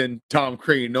watch than Tom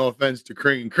Crean. No offense to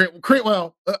Crean.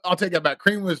 Well, I'll take that back.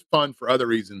 Crean was fun for other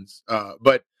reasons.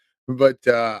 But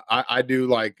I do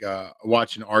like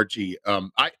watching Archie.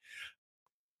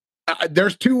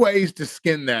 There's two ways to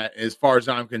skin that, as far as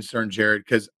I'm concerned, Jerod.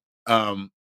 Because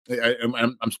I'm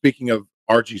speaking of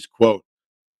Archie's quote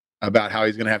about how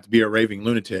he's going to have to be a raving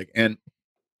lunatic, and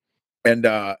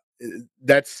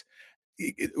that's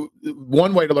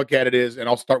one way to look at it is, and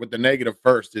I'll start with the negative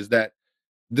first, is that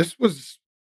this was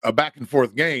a back and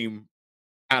forth game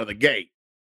out of the gate.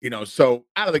 So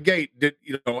out of the gate,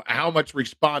 how much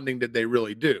responding did they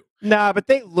really do? Nah, but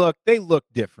they look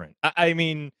different. I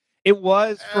mean, it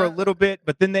was for a little bit,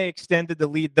 but then they extended the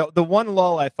lead. The one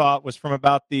lull I thought was from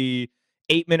about the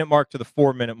 8-minute mark to the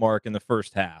 4-minute mark in the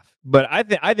first half. But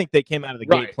I think they came out of the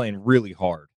gate playing really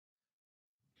hard.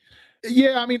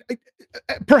 Yeah, I mean,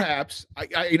 perhaps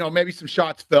I maybe some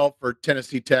shots fell for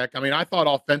Tennessee Tech. I mean, I thought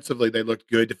offensively they looked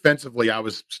good. Defensively, I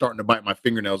was starting to bite my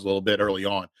fingernails a little bit early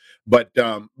on. But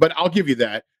I'll give you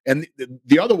that. And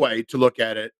the other way to look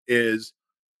at it is,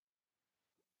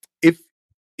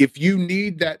 if you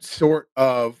need that sort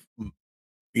of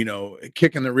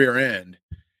kick in the rear end,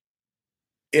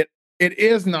 it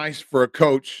is nice for a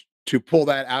coach to pull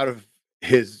that out of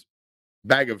his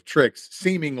bag of tricks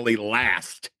seemingly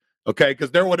last. Okay, because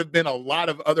there would have been a lot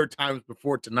of other times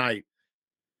before tonight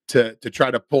to try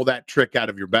to pull that trick out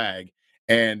of your bag.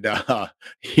 And I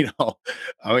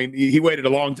mean, he waited a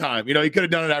long time. He could have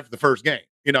done it after the first game,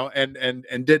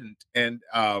 and didn't. And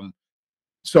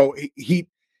so he's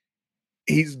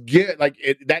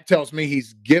that tells me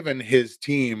he's given his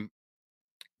team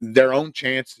their own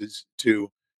chances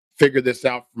to figure this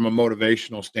out from a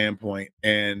motivational standpoint.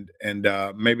 And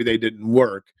maybe they didn't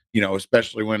work,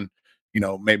 especially when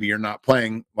maybe you're not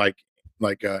playing like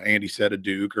Andy said, a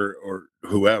Duke or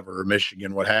whoever, or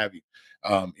Michigan, what have you.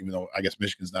 Even though I guess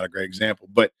Michigan's not a great example,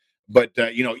 but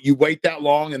you wait that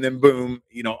long and then boom,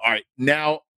 all right,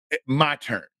 now my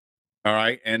turn. All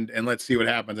right. And let's see what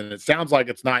happens. And it sounds like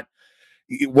it's not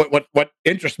what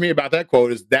interests me about that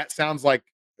quote is that sounds like,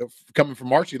 coming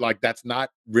from Archie, like that's not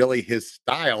really his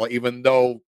style, even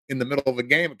though in the middle of a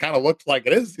game, it kind of looks like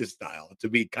it is his style to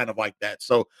be kind of like that.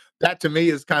 So that to me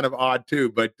is kind of odd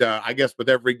too. But I guess with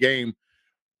every game,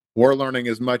 we're learning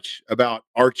as much about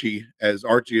Archie as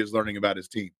Archie is learning about his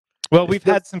team. Well, we've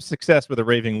had some success with a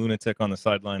raving lunatic on the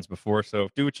sidelines before, so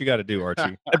do what you got to do,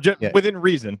 Archie. Within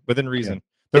reason. Yeah.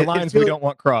 There are lines we don't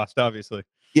want crossed, obviously.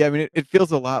 Yeah, I mean, it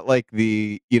feels a lot like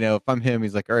if I'm him,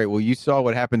 he's like, all right, well, you saw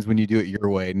what happens when you do it your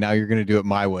way. Now you're going to do it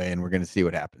my way, and we're going to see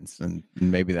what happens. And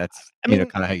maybe that's, kind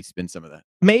of how you spin some of that.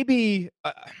 Maybe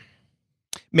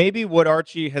what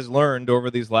Archie has learned over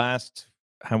these last,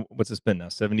 what's this been now,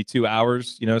 72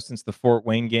 hours, since the Fort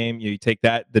Wayne game. You take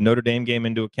the Notre Dame game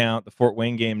into account, the Fort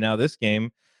Wayne game, now this game,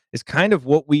 is kind of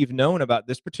what we've known about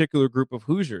this particular group of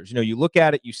Hoosiers. You look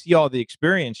at it, you see all the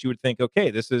experience, you would think,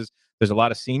 okay, there's a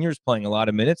lot of seniors playing a lot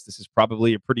of minutes. This is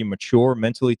probably a pretty mature,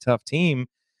 mentally tough team.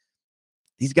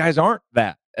 These guys aren't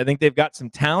that. I think they've got some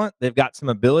talent. They've got some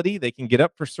ability. They can get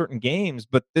up for certain games,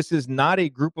 but this is not a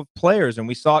group of players. And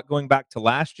we saw it going back to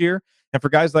last year. And for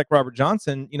guys like Robert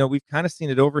Johnson, we've kind of seen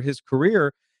it over his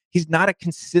career. He's not a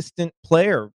consistent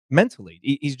player mentally.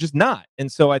 He's just not.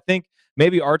 And so I think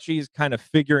maybe Archie is kind of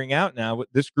figuring out now with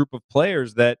this group of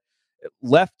players that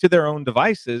left to their own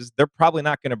devices, they're probably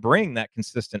not going to bring that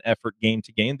consistent effort game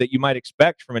to game that you might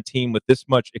expect from a team with this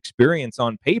much experience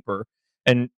on paper.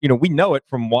 And, we know it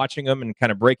from watching them and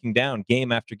kind of breaking down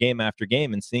game after game after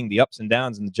game and seeing the ups and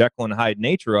downs and the Jekyll and Hyde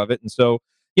nature of it. And so,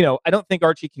 I don't think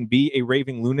Archie can be a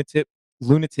raving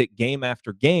lunatic game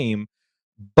after game,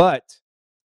 but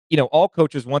all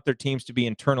coaches want their teams to be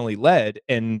internally led.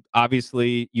 And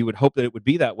obviously you would hope that it would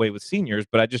be that way with seniors,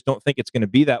 but I just don't think it's going to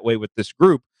be that way with this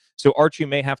group. So Archie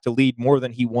may have to lead more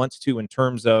than he wants to in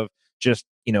terms of just,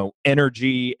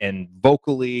 energy and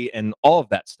vocally and all of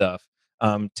that stuff,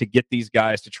 to get these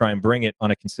guys to try and bring it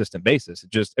on a consistent basis.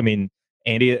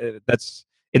 Andy,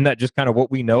 isn't that just kind of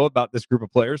what we know about this group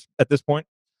of players at this point?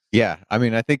 Yeah, I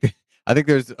mean, I think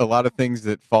there's a lot of things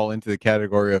that fall into the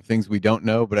category of things we don't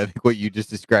know, but I think what you just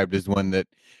described is one that,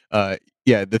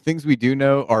 yeah, the things we do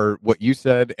know are what you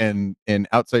said, and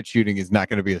outside shooting is not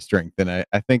going to be a strength. And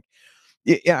I think,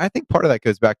 yeah, I think part of that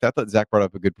goes back to, I thought Zach brought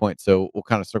up a good point, so we'll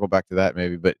kind of circle back to that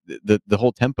maybe. But the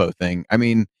whole tempo thing, I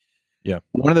mean, yeah,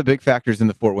 one of the big factors in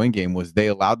the Fort Wayne game was they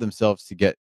allowed themselves to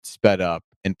get sped up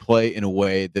and play in a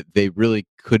way that they really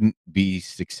couldn't be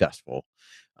successful.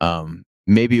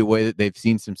 Maybe a way that they've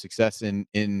seen some success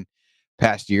in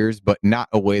past years, but not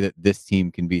a way that this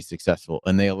team can be successful.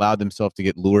 And they allowed themselves to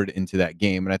get lured into that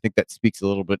game. And I think that speaks a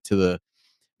little bit to the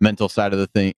mental side of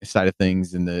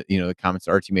things, and the comments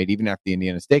Archie made even after the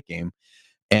Indiana State game.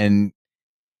 And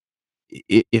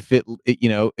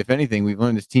if anything, we've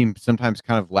learned this team sometimes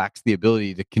kind of lacks the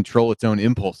ability to control its own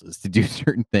impulses to do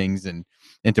certain things and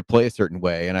to play a certain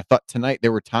way. And I thought tonight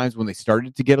there were times when they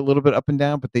started to get a little bit up and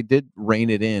down, but they did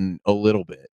rein it in a little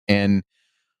bit. And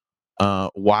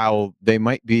while they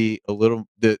might be a little,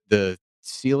 the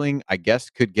ceiling, I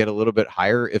guess, could get a little bit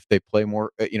higher if they play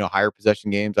more, higher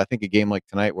possession games. I think a game like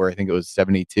tonight where I think it was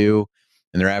 72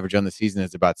 and their average on the season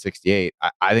is about 68.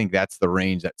 I think that's the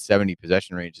range, that 70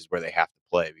 possession range is where they have to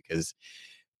play, because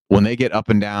when they get up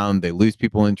and down, they lose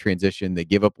people in transition, they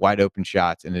give up wide open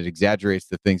shots, and it exaggerates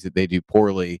the things that they do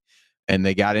poorly. And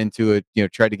they got into it,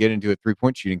 tried to get into a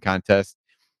 3-point shooting contest,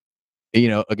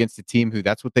 against a team who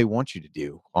that's what they want you to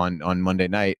do on Monday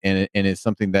night. And it's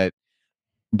something that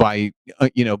by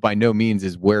no means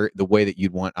is where the way that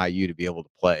you'd want IU to be able to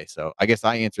play. So I guess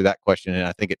I answer that question, and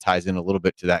I think it ties in a little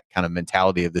bit to that kind of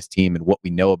mentality of this team and what we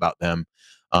know about them,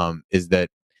 is that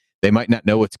they might not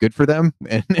know what's good for them,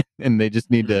 and they just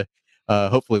need to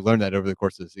hopefully learn that over the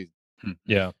course of the season.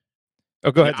 Yeah.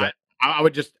 Oh, go ahead, Zach. I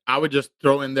would just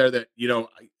throw in there that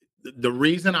the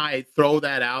reason I throw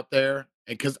that out there,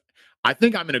 because I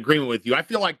think I'm in agreement with you. I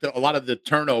feel like a lot of the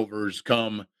turnovers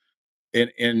come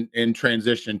in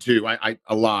transition too.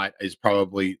 A lot is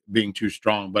probably being too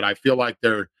strong, but I feel like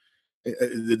they're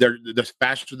the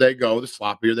faster they go, the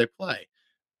sloppier they play.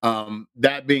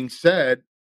 That being said,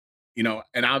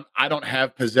 and I don't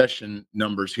have possession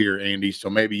numbers here, Andy, so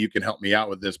maybe you can help me out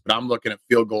with this, but I'm looking at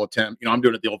field goal attempt. I'm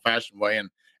doing it the old fashioned way and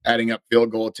adding up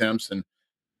field goal attempts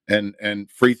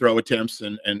and free throw attempts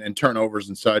and turnovers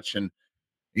and such. And,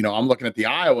 I'm looking at the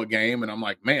Iowa game and I'm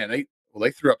like, man,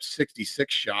 they threw up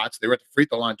 66 shots. They were at the free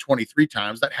throw line 23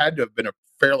 times. That had to have been a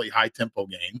fairly high tempo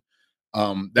game.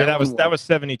 That was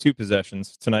 72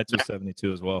 possessions. Tonight's was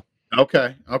 72 as well.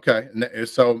 Okay. And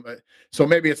so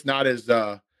maybe it's not as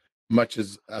much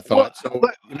as I thought.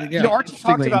 Archie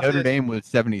talked about Notre Dame was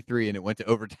 73 and it went to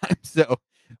overtime. So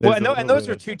and those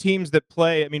are two teams that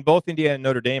play. I mean, both Indiana and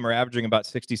Notre Dame are averaging about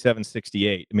 67,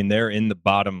 68. I mean, they're in the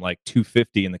bottom like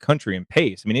 250 in the country in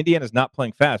pace. I mean, Indiana's not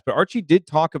playing fast, but Archie did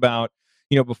talk about,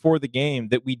 before the game,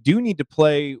 that we do need to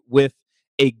play with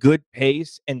a good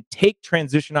pace and take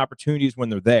transition opportunities when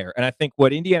they're there. And I think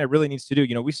what Indiana really needs to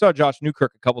do, we saw Josh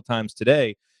Newkirk a couple times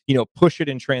today, push it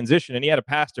in transition. And he had a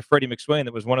pass to Freddie McSwain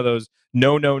that was one of those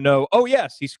no, oh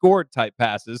yes, he scored type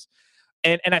passes.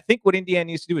 And I think what Indiana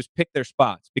needs to do is pick their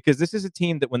spots, because this is a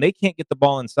team that when they can't get the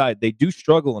ball inside, they do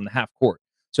struggle in the half court.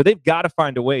 So they've got to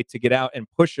find a way to get out and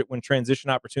push it when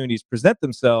transition opportunities present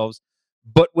themselves,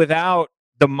 but without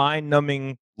the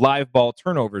mind-numbing live ball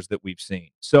turnovers that we've seen.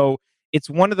 So it's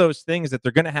one of those things that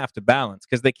they're going to have to balance,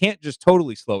 because they can't just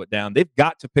totally slow it down. They've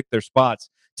got to pick their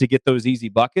spots to get those easy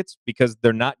buckets, because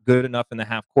they're not good enough in the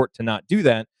half court to not do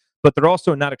that, but they're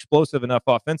also not explosive enough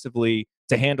offensively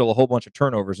to handle a whole bunch of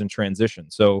turnovers in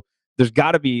transition. So there's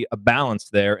got to be a balance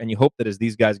there, and you hope that as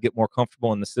these guys get more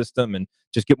comfortable in the system and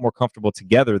just get more comfortable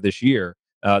together this year,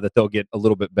 that they'll get a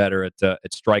little bit better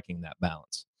at striking that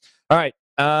balance. All right.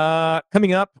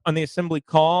 Coming up on the assembly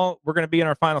call, we're going to be in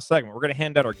our final segment. We're going to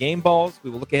hand out our game balls. We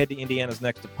will look ahead to Indiana's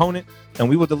next opponent, and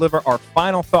we will deliver our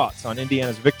final thoughts on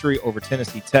Indiana's victory over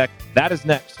Tennessee Tech. That is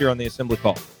next here on the assembly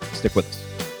call. Stick with us.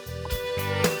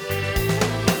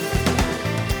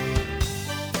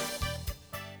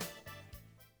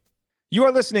 You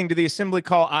are listening to the Assembly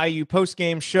Call IU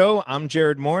postgame show. I'm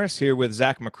Jerod Morris here with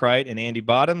Zach McCrite and Andy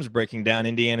Bottoms, breaking down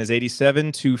Indiana's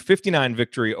 87-59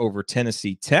 victory over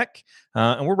Tennessee Tech.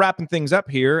 And we're wrapping things up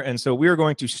here. And so we are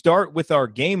going to start with our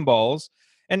game balls.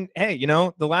 And hey,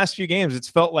 the last few games, it's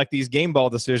felt like these game ball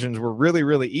decisions were really,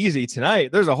 really easy.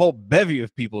 Tonight, there's a whole bevy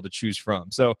of people to choose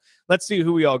from. So let's see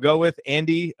who we all go with.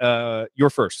 Andy, you're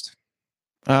first.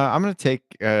 I'm going to take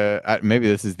maybe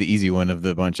this is the easy one of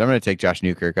the bunch. I'm going to take Josh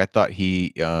Newkirk. I thought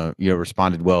he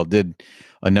responded well, did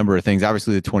a number of things.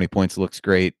 Obviously, the 20 points looks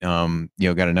great. Got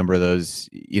a number of those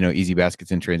easy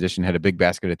baskets in transition. Had a big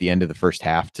basket at the end of the first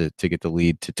half to get the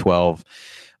lead to 12,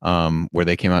 where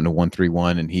they came out into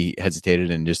 1-3-1, and he hesitated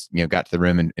and just got to the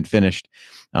rim and finished.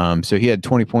 So he had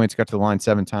 20 points, got to the line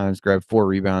 7 times, grabbed 4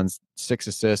 rebounds, 6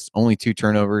 assists, only 2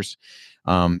 turnovers.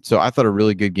 So I thought a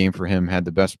really good game for him, had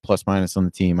the best plus minus on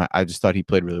the team. I just thought he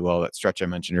played really well. That stretch I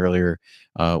mentioned earlier,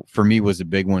 for me was a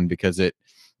big one because it,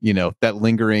 that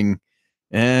lingering,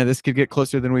 this could get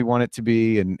closer than we want it to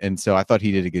be. And so I thought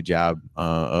he did a good job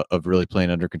of really playing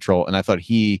under control. And I thought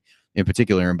he, in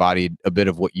particular, embodied a bit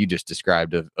of what you just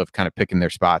described of kind of picking their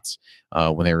spots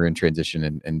when they were in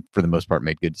transition and for the most part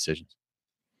made good decisions.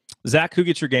 Zach, who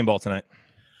gets your game ball tonight?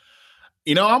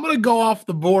 I'm going to go off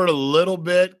the board a little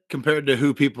bit compared to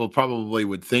who people probably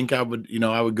would think I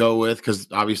would go with, because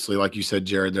obviously, like you said,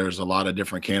 Jerod, there's a lot of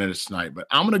different candidates tonight. But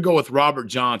I'm going to go with Robert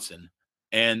Johnson,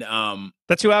 and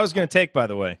that's who I was going to take, by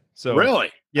the way. So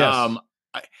really, yes,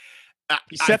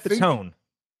 he set the tone.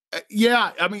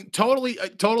 Yeah, I mean, totally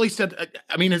set.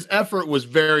 I mean, his effort was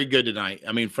very good tonight.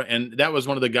 I mean, and that was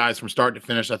one of the guys from start to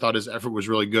finish. I thought his effort was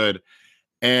really good,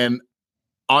 and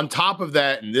on top of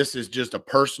that, and this is just a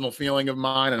personal feeling of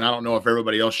mine, and I don't know if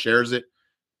everybody else shares it,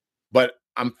 but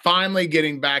I'm finally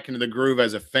getting back into the groove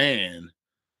as a fan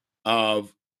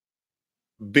of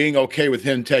being okay with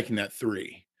him taking that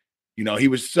 3. He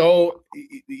was so,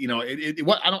 I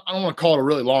don't want to call it a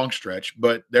really long stretch,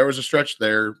 but there was a stretch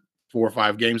there 4 or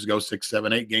 5 games ago, 6,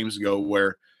 7, 8 games ago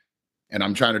where, and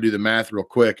I'm trying to do the math real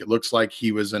quick, it looks like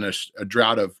he was in a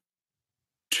drought of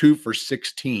 2 for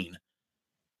 16.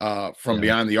 From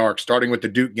behind the arc, starting with the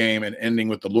Duke game and ending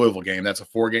with the Louisville game. That's a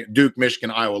 4-game Duke,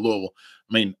 Michigan, Iowa, Louisville.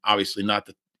 I mean, obviously not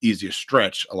the easiest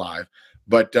stretch alive,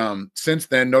 but since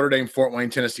then, Notre Dame, Fort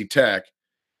Wayne, Tennessee Tech,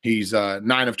 he's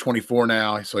 9 of 24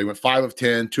 now. So he went 5 of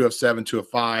 10, 2 of 7, 2 of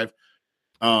 5.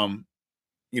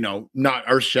 Not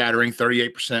earth shattering,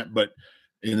 38%, but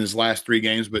in his last 3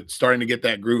 games, but starting to get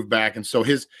that groove back. And so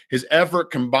his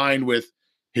effort combined with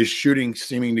his shooting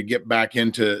seeming to get back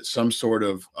into some sort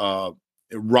of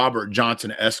Robert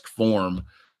Johnson-esque form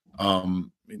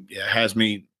has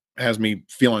me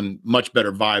feeling much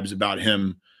better vibes about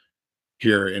him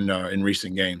here in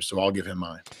recent games. So I'll give him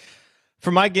mine.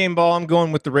 For my game ball, I'm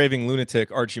going with the raving lunatic,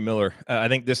 Archie Miller. I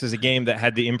think this is a game that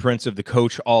had the imprints of the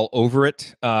coach all over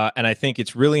it. And I think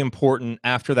it's really important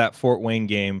after that Fort Wayne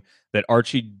game that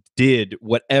Archie did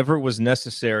whatever was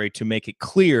necessary to make it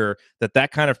clear that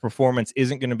that kind of performance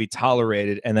isn't going to be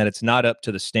tolerated and that it's not up to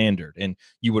the standard. And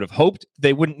you would have hoped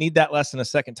they wouldn't need that lesson a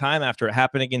second time after it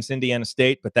happened against Indiana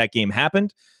State, but that game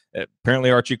happened.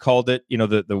 Apparently, Archie called it,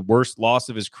 the worst loss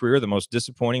of his career, the most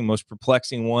disappointing, most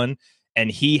perplexing one. And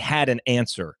he had an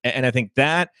answer. And I think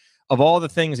that of all the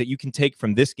things that you can take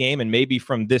from this game and maybe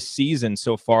from this season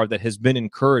so far that has been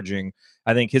encouraging,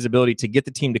 I think his ability to get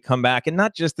the team to come back, and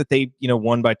not just that they,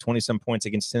 won by 20-some points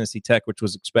against Tennessee Tech, which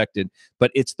was expected, but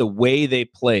it's the way they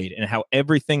played and how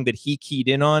everything that he keyed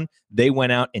in on, they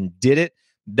went out and did it.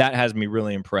 That has me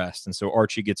really impressed. And so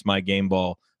Archie gets my game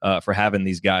ball for having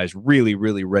these guys really,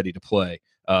 really ready to play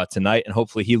tonight. And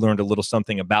hopefully he learned a little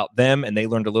something about them and they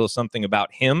learned a little something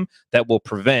about him that will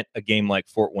prevent a game like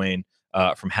Fort Wayne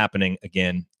from happening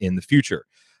again in the future.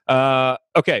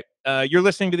 Okay. You're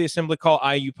listening to the Assembly Call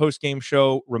IU postgame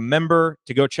show. Remember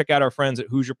to go check out our friends at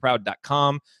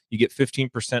HoosierProud.com. You get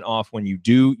 15% off when you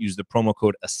do. Use the promo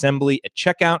code Assembly at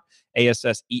checkout,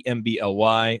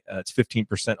 ASSEMBLY. It's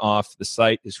 15% off. The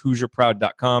site is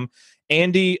HoosierProud.com.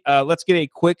 Andy, let's get a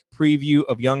quick preview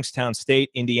of Youngstown State,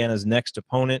 Indiana's next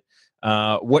opponent.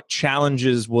 What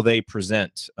challenges will they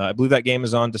present? I believe that game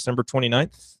is on December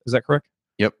 29th. Is that correct?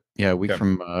 Yep. Yeah, week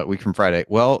from Friday.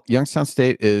 Well, Youngstown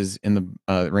State is in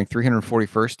the ranked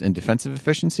 341st in defensive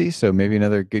efficiency, so maybe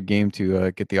another good game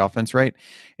to get the offense right.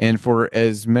 And for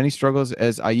as many struggles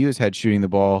as IU has had shooting the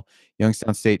ball,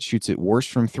 Youngstown State shoots it worse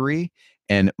from 3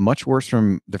 and much worse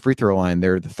from the free throw line.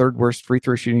 They're the 3rd worst free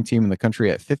throw shooting team in the country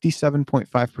at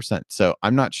 57.5%. So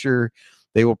I'm not sure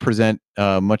they will present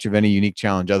much of any unique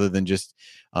challenge other than just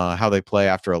how they play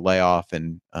after a layoff.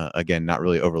 And again, not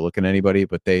really overlooking anybody,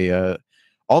 but they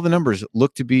all the numbers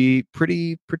look to be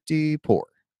pretty poor.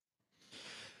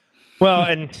 Well,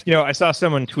 and I saw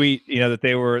someone tweet, that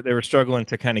they were struggling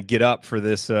to kind of get up for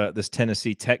this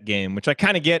Tennessee Tech game, which I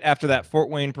kind of get after that Fort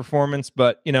Wayne performance.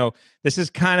 But this is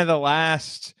kind of the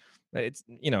last. It's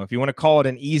if you want to call it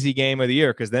an easy game of the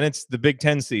year, because then it's the Big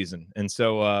Ten season, and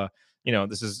so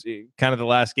this is kind of the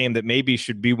last game that maybe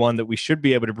should be one that we should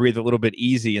be able to breathe a little bit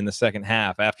easy in the second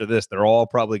half. After this, they're all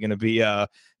probably going to be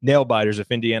nail biters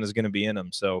if Indiana's going to be in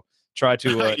them. So try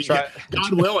to try.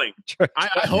 God willing. I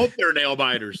hope they're nail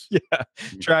biters. Yeah,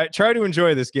 try to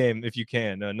enjoy this game if you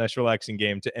can. A nice, relaxing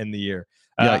game to end the year.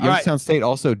 Youngstown State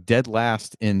also dead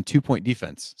last in 2-point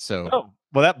defense. So,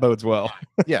 well, that bodes well.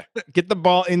 Yeah, get the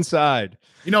ball inside.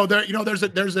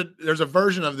 There's a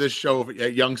version of this show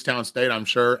at Youngstown State, I'm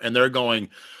sure, and they're going,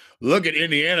 look at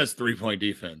Indiana's 3-point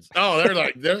defense. Oh, they're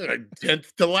like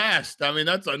 10th to last. I mean,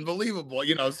 that's unbelievable.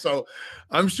 So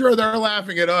I'm sure they're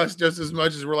laughing at us just as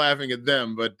much as we're laughing at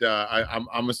them. But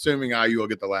I'm assuming IU will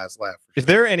get the last laugh. If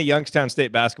there are any Youngstown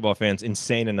State basketball fans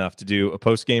insane enough to do a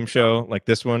post-game show like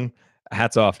this one,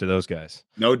 hats off to those guys.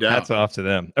 No doubt. Hats off to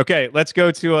them. Okay, let's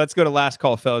go to last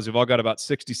call, fellas. We've all got about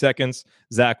 60 seconds.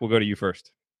 Zach, we'll go to you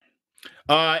first.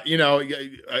 A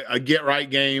get right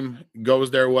game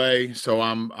goes their way, so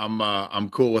I'm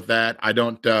cool with that. I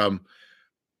don't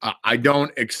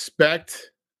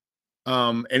expect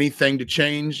anything to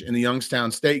change in the Youngstown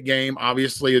State game.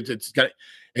 Obviously, it's got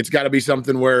to be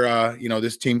something where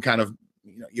this team kind of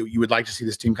you would like to see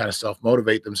this team kind of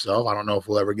self-motivate themselves. I don't know if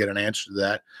we'll ever get an answer to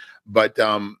that, but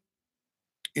on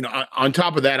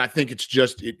top of that, I think it's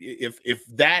just if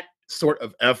that sort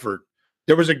of effort,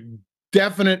 there was a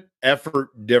definite effort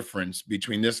difference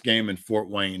between this game and Fort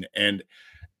Wayne, and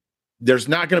there's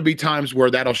not going to be times where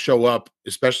that'll show up,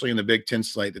 especially in the Big Ten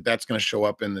slate, that's going to show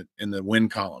up in the win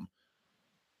column.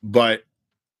 But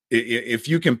if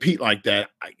you compete like that,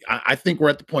 I think we're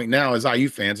at the point now as IU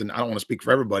fans, and I don't want to speak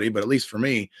for everybody, but at least for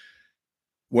me,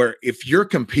 where if you're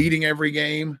competing every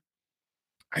game,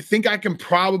 I think I can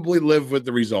probably live with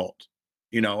the result.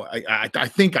 I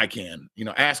think I can.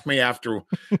 Ask me after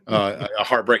a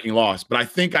heartbreaking loss, but I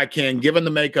think I can, given the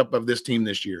makeup of this team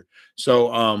this year.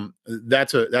 So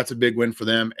that's a big win for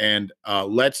them. And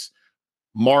let's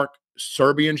mark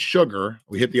Serbian Sugar.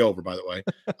 We hit the over, by the way.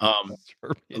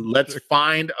 Let's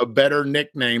find a better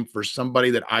nickname for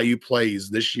somebody that IU plays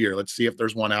this year. Let's see if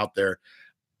there's one out there.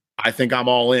 I think I'm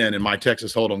all in my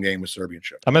Texas Hold'em game with Serbian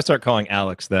Sugar. I'm going to start calling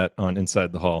Alex that on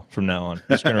Inside the Hall from now on. I'm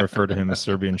just going to refer to him as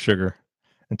Serbian Sugar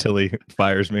until he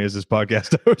fires me as his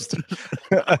podcast host.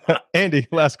 Andy,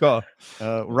 last call.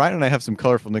 Ryan and I have some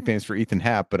colorful nicknames for Ethan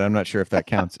Happ, but I'm not sure if that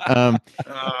counts.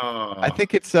 I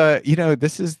think it's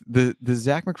this is the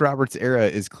Zach McRoberts era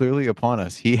is clearly upon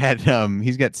us. He's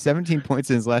got 17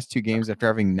 points in his last 2 games after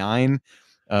having 9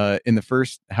 in the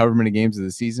first however many games of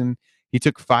the season. He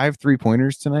took 5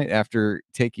 3-pointers tonight after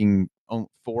taking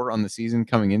 4 on the season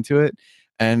coming into it.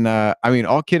 And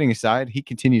all kidding aside, he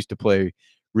continues to play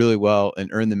really well and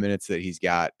earn the minutes that he's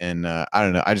got. And I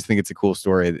don't know. I just think it's a cool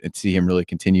story to see him really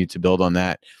continue to build on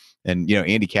that. And,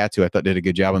 Andy Katz, who I thought did a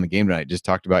good job on the game tonight, just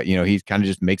talked about, he kind of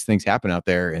just makes things happen out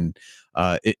there. And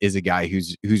is a guy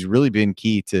who's really been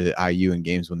key to IU in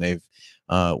games when they've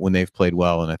played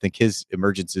well. And I think his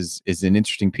emergence is an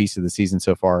interesting piece of the season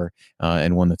so far,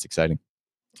 and one that's exciting.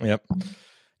 Yep.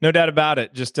 No doubt about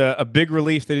it. Just a big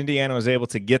relief that Indiana was able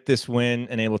to get this win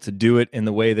and able to do it in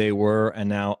the way they were. And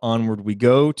now onward we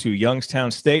go to Youngstown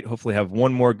State. Hopefully have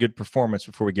one more good performance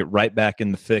before we get right back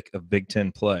in the thick of Big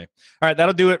Ten play. All right,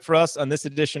 that'll do it for us on this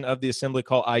edition of the Assembly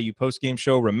Call IU postgame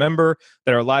show. Remember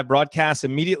that our live broadcasts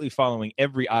immediately following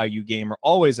every IU game are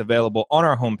always available on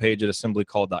our homepage at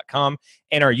assemblycall.com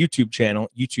and our YouTube channel,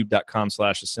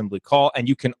 youtube.com/assemblycall. And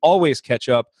you can always catch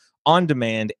up on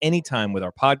demand anytime with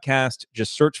our podcast.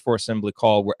 Just search for Assembly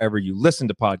Call wherever you listen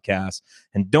to podcasts.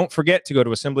 And don't forget to go to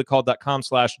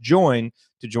assemblycall.com/join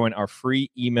to join our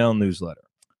free email newsletter.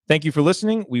 Thank you for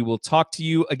listening. We will talk to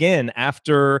you again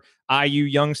after IU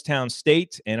Youngstown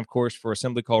State and, of course, for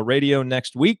Assembly Call Radio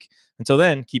next week. Until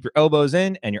then, keep your elbows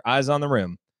in and your eyes on the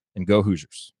rim, and go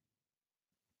Hoosiers.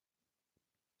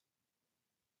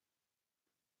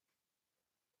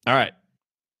 All right.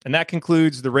 And that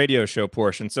concludes the radio show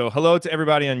portion. So hello to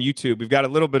everybody on YouTube. We've got a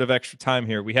little bit of extra time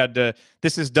here.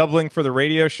 This is doubling for the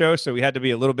radio show, so we had to be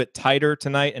a little bit tighter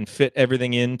tonight and fit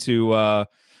everything into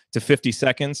to 50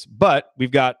 seconds. But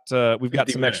we've got some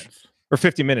minutes. Extra, or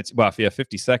 50 minutes. Well, yeah,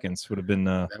 50 seconds would have been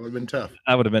that would have been tough.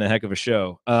 That would have been a heck of a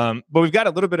show. But we've got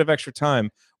a little bit of extra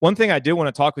time. One thing I did want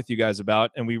to talk with you guys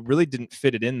about, and we really didn't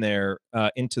fit it in there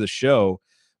into the show,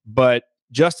 but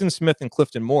Justin Smith and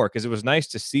Clifton Moore, because it was nice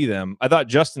to see them. I thought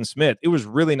Justin Smith, it was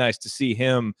really nice to see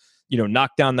him,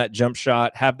 knock down that jump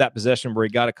shot, have that possession where he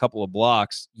got a couple of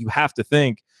blocks. You have to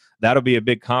think that'll be a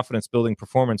big confidence building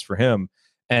performance for him.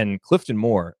 And Clifton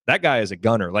Moore, that guy is a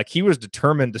gunner. Like, he was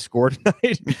determined to score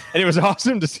tonight. And it was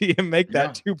awesome to see him make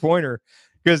that 2-pointer,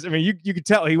 because, you could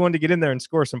tell he wanted to get in there and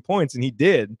score some points, and he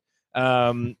did.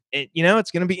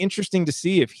 It's going to be interesting to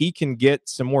see if he can get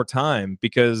some more time,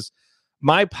 because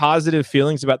my positive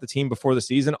feelings about the team before the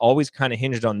season always kind of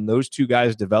hinged on those two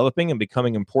guys developing and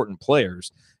becoming important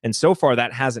players. And so far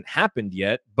that hasn't happened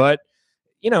yet. But,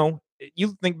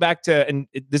 you think back to, and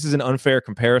this is an unfair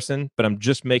comparison, but I'm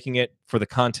just making it for the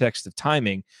context of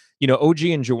timing. OG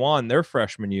and Juwan, their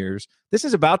freshman years, this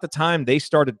is about the time they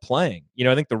started playing.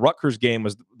 I think the Rutgers game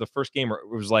was the first game where it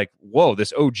was like, whoa,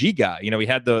 this OG guy. He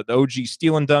had the OG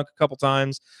steal and dunk a couple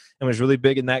times and was really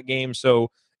big in that game. So,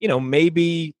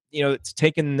 maybe, it's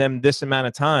taken them this amount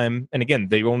of time. And again,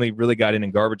 they only really got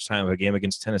in garbage time of a game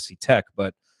against Tennessee Tech.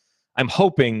 But I'm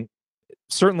hoping,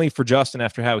 certainly for Justin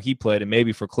after how he played, and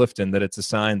maybe for Clifton, that it's a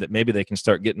sign that maybe they can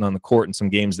start getting on the court in some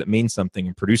games that mean something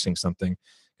and producing something,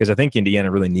 because I think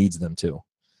Indiana really needs them too.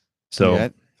 So yeah,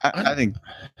 I think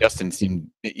Justin seemed,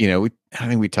 I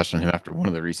think we touched on him after one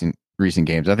of the recent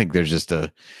games. I think there's just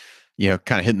a,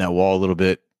 kind of hitting that wall a little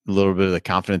bit of the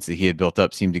confidence that he had built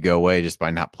up seemed to go away just by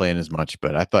not playing as much.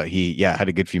 But I thought he had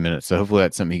a good few minutes. So hopefully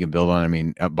that's something he can build on. I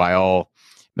mean, by all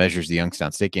measures, the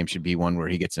Youngstown State game should be one where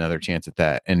he gets another chance at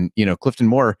that. And, Clifton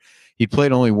Moore, he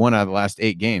played only one out of the last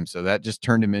 8 games. So that just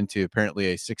turned him into apparently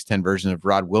a 6'10" version of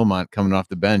Rod Wilmot coming off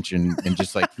the bench and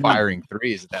just like firing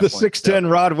threes at that point. The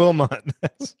 6'10" Rod Wilmot.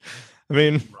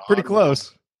 Pretty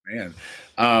close. Man.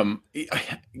 I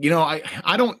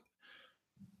don't,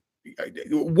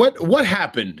 what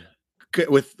happened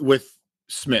with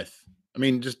Smith?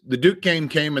 Just the Duke game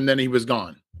came and then he was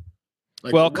gone.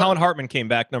 Colin Hartman came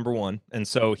back, number one, and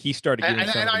so he started getting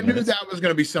and I knew that was going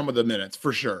to be some of the minutes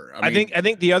for sure. I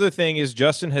think the other thing is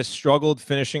Justin has struggled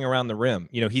finishing around the rim.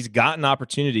 He's gotten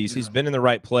opportunities, he's been in the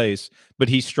right place, but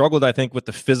he struggled, I think, with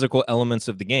the physical elements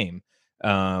of the game.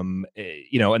 And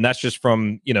that's just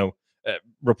from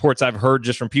reports I've heard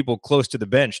just from people close to the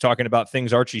bench talking about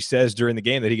things Archie says during the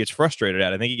game that he gets frustrated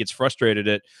at. I think he gets frustrated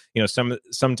at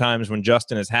sometimes when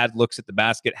Justin has had looks at the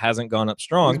basket, hasn't gone up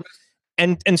strong.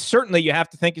 And certainly you have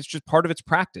to think it's just part of its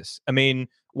practice.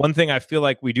 One thing I feel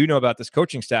like we do know about this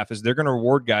coaching staff is they're going to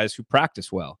reward guys who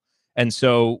practice well. And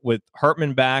so with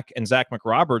Hartman back and Zach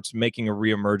McRoberts making a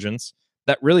reemergence,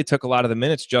 that really took a lot of the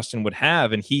minutes Justin would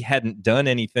have, and he hadn't done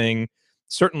anything,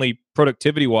 certainly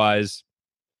productivity-wise,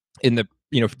 in the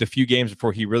the few games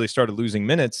before he really started losing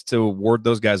minutes to ward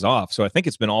those guys off. So I think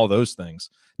it's been all those things.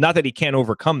 Not that he can't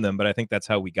overcome them, but I think that's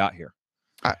how we got here.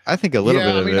 I think a little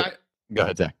bit of it. Go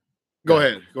ahead, Zach. Go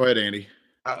ahead, Andy.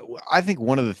 I think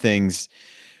one of the things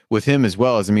with him as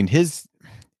well is, his,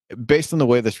 based on the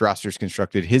way this roster is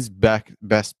constructed, his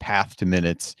best path to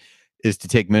minutes is to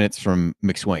take minutes from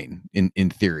McSwain in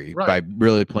theory, right, by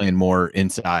really playing more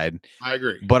inside. I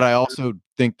agree. But I also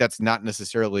think that's not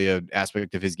necessarily an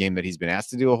aspect of his game that he's been asked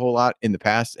to do a whole lot in the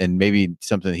past, and maybe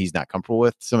something that he's not comfortable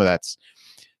with. Some of that's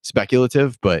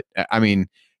speculative, but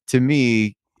to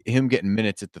me, him getting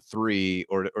minutes at the 3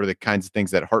 or the kinds of things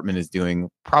that Hartman is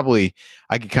doing, probably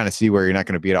I could kind of see where you're not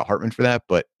going to beat out Hartman for that,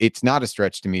 but it's not a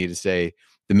stretch to me to say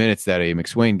the minutes that a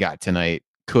McSwain got tonight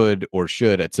could or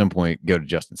should at some point go to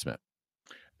Justin Smith.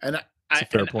 And I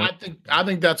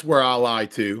think that's where I lie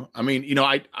too. I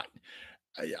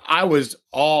was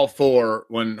all for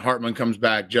when Hartman comes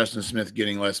back, Justin Smith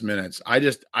getting less minutes. I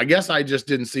guess I just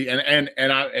didn't see, and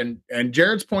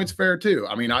Jerod's point's fair too.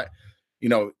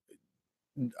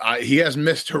 He has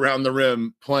missed around the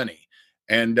rim plenty,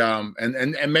 and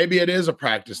maybe it is a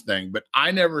practice thing, but I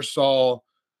never saw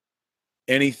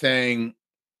anything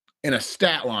in a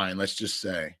stat line, let's just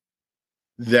say,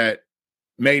 that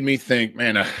made me think,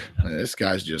 man, this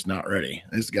guy's just not ready.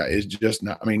 This guy is just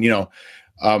not. It's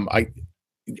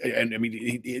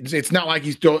not like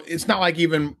it's not like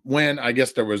even when I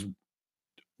guess there was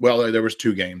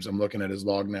 2 games. I'm looking at his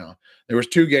log now. There was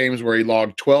 2 games where he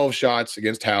logged 12 shots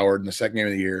against Howard in the second game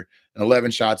of the year and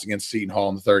 11 shots against Seton Hall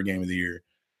in the third game of the year.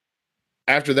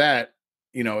 After that,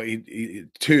 he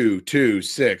 2,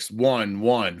 6, 1,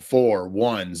 1, 4,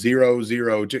 1, 0,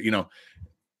 0, 2,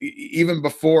 even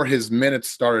before his minutes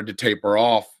started to taper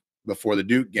off before the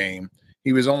Duke game,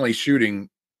 he was only shooting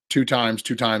 2 times,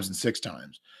 and 6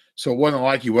 times. So it wasn't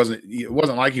like he was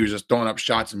just throwing up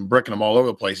shots and bricking them all over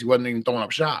the place. He wasn't even throwing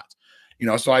up shots,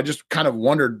 so I just kind of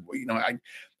wondered,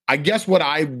 I guess what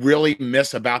I really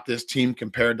miss about this team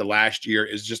compared to last year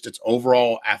is just its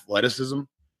overall athleticism.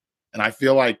 And I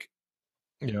feel like,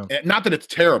 not that it's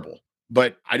terrible,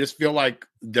 but I just feel like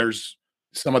there's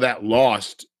some of that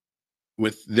lost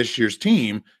with this year's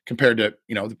team compared to,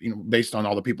 based on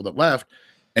all the people that left.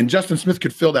 And Justin Smith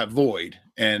could fill that void.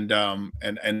 and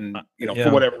Yeah.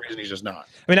 for whatever reason he's just not.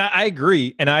 I mean, I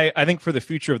agree, and I think for the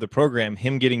future of the program,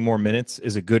 him getting more minutes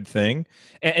is a good thing.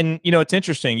 And it's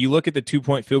interesting. You look at the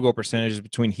 2-point field goal percentages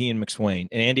between he and McSwain,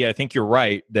 and Andy, I think you're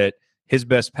right that his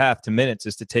best path to minutes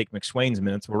is to take McSwain's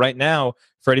minutes. Well, right now,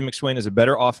 Freddie McSwain is a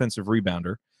better offensive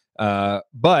rebounder.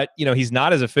 But he's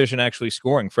not as efficient actually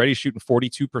scoring. Freddie's shooting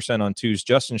 42% on twos.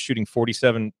 Justin's shooting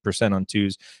 47% on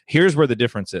twos. Here's where the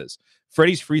difference is.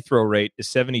 Freddie's free throw rate is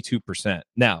 72%.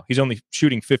 Now, he's only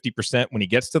shooting 50% when he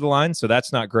gets to the line, so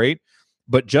that's not great.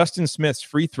 But Justin Smith's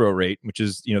free throw rate, which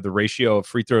is the ratio of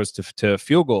free throws to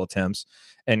field goal attempts,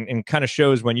 and kind of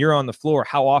shows when you're on the floor,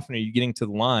 how often are you getting to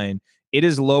the line? It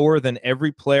is lower than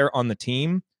every player on the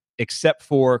team except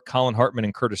for Colin Hartman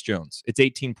and Curtis Jones. It's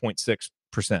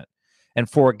 18.6%. And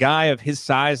for a guy of his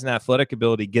size and athletic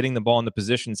ability, getting the ball in the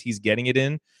positions he's getting it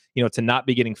in, to not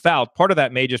be getting fouled, part of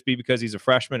that may just be because he's a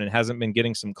freshman and hasn't been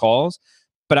getting some calls.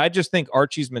 But I just think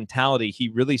Archie's mentality, he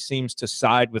really seems to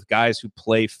side with guys who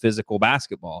play physical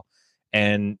basketball.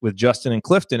 And with Justin and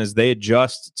Clifton, as they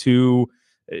adjust to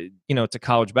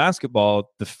college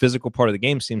basketball, the physical part of the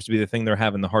game seems to be the thing they're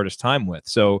having the hardest time with.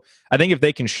 So I think if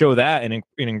they can show that and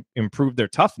improve their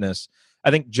toughness, I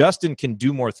think Justin can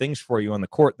do more things for you on the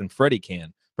court than Freddie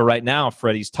can. But right now,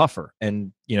 Freddie's tougher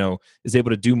and, is able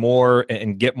to do more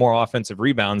and get more offensive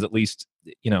rebounds, at least,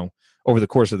 over the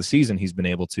course of the season, he's been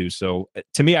able to. So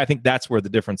to me, I think that's where the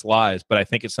difference lies. But I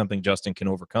think it's something Justin can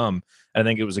overcome. And I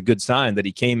think it was a good sign that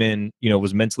he came in,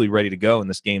 was mentally ready to go in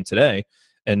this game today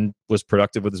and was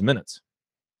productive with his minutes.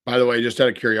 By the way, just out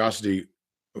of curiosity,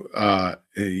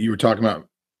 you were talking about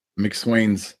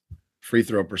McSwain's free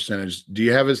throw percentage. Do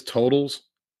you have his totals?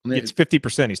 It's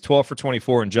 50%. He's 12 for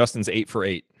 24, and Justin's 8 for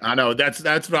 8. I know that's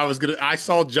what I was gonna. I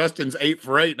saw Justin's 8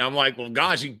 for 8, and I'm like, well,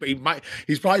 gosh,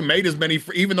 he's probably made as many.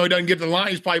 Even though he doesn't get to the line,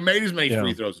 he's probably made as many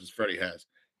free throws as Freddie has.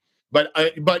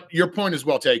 But your point is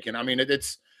well taken. I mean,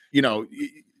 it's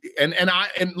and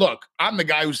look, I'm the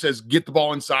guy who says get the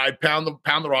ball inside, pound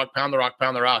the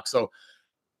rock. So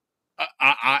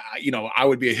I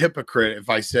would be a hypocrite if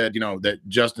I said that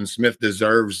Justin Smith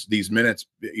deserves these minutes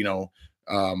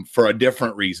for a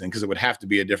different reason, because it would have to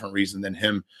be a different reason than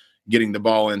him getting the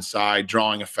ball inside,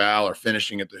 drawing a foul, or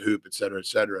finishing at the hoop, et cetera, et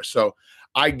cetera. So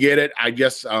I get it. I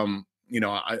just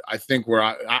I think where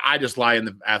I just lie in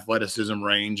the athleticism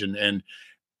range, and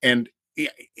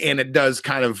it does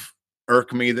kind of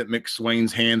irk me that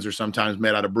McSwain's hands are sometimes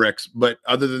made out of bricks. But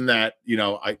other than that,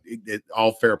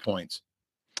 all fair points.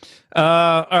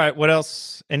 All right. What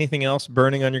else? Anything else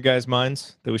burning on your guys'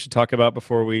 minds that we should talk about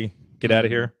before we get out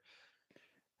of here?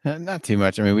 Not too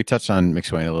much. I mean, we touched on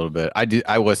McSwain a little bit.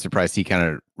 I was surprised he kind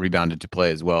of rebounded to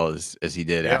play as well as he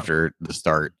did after the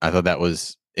start. I thought that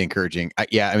was encouraging.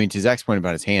 I mean, to Zach's point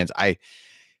about his hands, I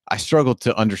struggled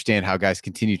to understand how guys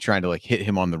continue trying to hit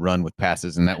him on the run with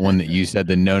passes. And that one that you said,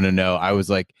 the no, I was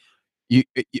like,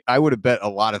 I would have bet a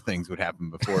lot of things would happen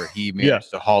before he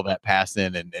managed to haul that pass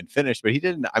in and finish, but he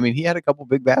didn't. I mean, he had a couple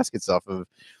big baskets off of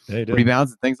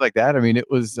rebounds and things like that. I mean,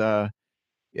 it was,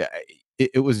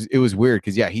 it was weird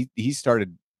because he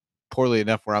started poorly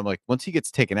enough where I'm like, once he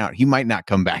gets taken out, he might not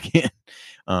come back in.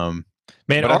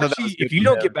 Man, Archie, if you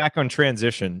don't get back on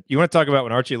transition, you want to talk about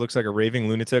when Archie looks like a raving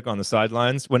lunatic on the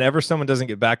sidelines. Whenever someone doesn't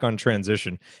get back on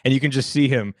transition, and you can just see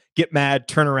him get mad,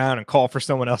 turn around, and call for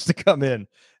someone else to come in,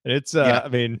 and it's I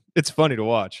mean, it's funny to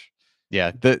watch.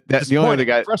 Yeah, the only other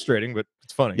guy, frustrating, but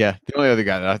it's funny. Yeah, the only other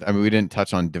guy. I mean, we didn't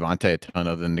touch on Devontae a ton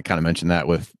other than to kind of mention that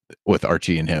with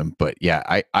Archie and him. But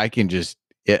yeah, I can just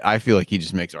I feel like he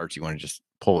just makes Archie want to just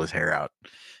pull his hair out.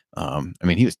 I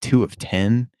mean, he was 2 of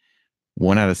 10,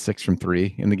 1 out of 6 from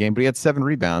 3 in the game, but he had 7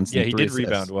 rebounds. Yeah, he did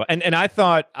rebound well, and I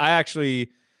thought I played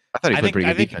pretty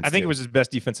good defense. I think it was his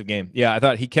best defensive game. Yeah, I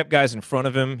thought he kept guys in front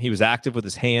of him. He was active with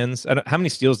his hands. How many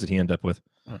steals did he end up with?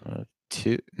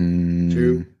 2.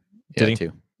 Did he?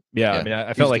 2. Yeah, I mean,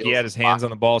 I felt like he had his hands on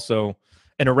the ball. So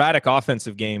an erratic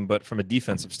offensive game, but from a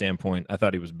defensive standpoint, I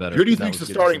thought he was better. Who do you think's the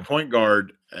starting point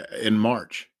guard in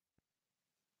March?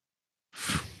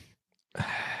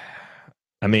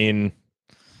 I mean,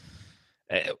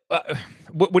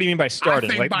 what do you mean by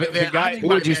starting? Like the guy? Who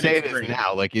would you say it is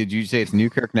now? Like, did you say it's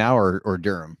Newkirk now or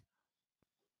Durham?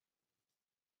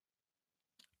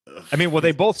 I mean, well,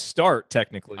 they both start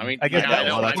technically. I mean, I guess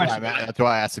that's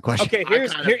why I asked the question. Okay,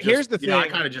 here's the thing. I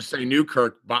kind of just say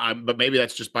Newkirk, but maybe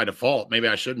that's just by default. Maybe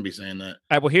I shouldn't be saying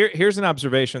that. Well, here's an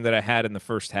observation that I had in the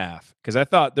first half, because I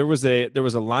thought there was a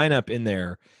lineup in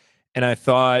there, and I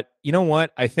thought, you know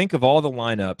what? I think of all the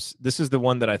lineups, this is the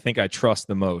one that I think I trust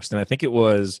the most, and I think it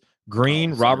was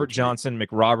Green, Robert Johnson,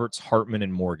 McRoberts, Hartman,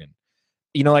 and Morgan.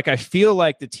 I feel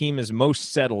like the team is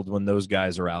most settled when those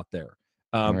guys are out there.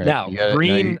 Right. Now,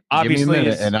 Green obviously, obviously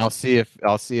is, and I'll see if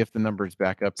the numbers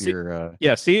back up your.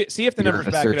 See if the numbers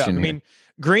back it up. I here. mean,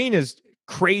 Green is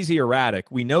crazy erratic.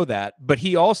 We know that, but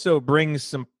he also brings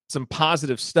some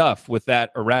positive stuff with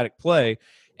that erratic play.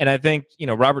 And I think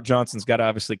Robert Johnson's got to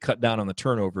obviously cut down on the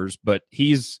turnovers, but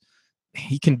he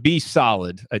can be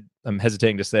solid. I'm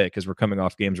hesitating to say it because we're coming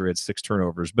off games where he had 6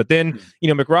 turnovers. But then,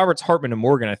 McRoberts, Hartman, and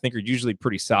Morgan, I think, are usually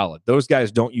pretty solid. Those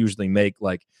guys don't usually make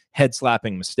like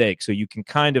head-slapping mistakes. So you can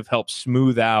kind of help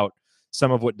smooth out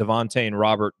some of what Devontae and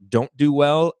Robert don't do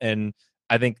well. And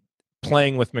I think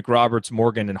playing with McRoberts,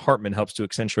 Morgan, and Hartman helps to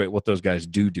accentuate what those guys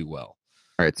do well.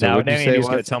 All right. So now, what did you say? Andy's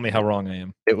going to tell me how wrong I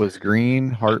am. It was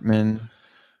Green, Hartman,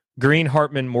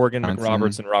 Morgan, Johnson.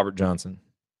 McRoberts, and Robert Johnson.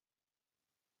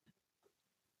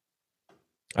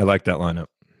 I like that lineup.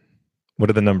 What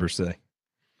do the numbers say?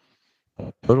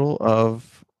 A total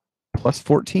of plus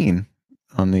 14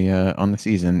 on the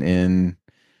season. In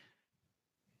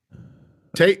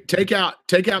take out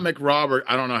McRobert.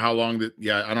 I don't know how long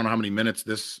I don't know how many minutes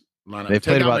this lineup. They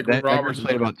played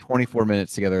about 24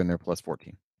 minutes together, and they're plus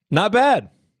 14. Not bad.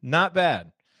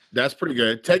 That's pretty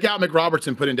good. Take out McRoberts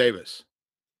and put in Davis.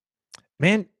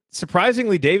 Man,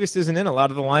 surprisingly, Davis isn't in a lot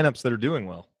of the lineups that are doing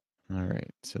well. All right,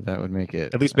 so that would make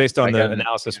it, at least based on the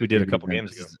analysis we did a couple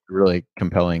games ago, really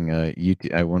compelling.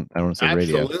 I want to say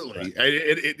radio. Absolutely,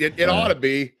 it ought to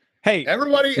be. Hey,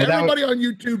 everybody on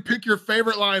YouTube, pick your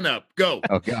favorite lineup. Go.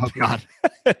 Oh God.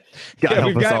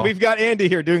 We've got Andy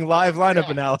here doing live lineup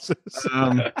analysis.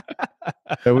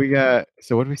 So we got.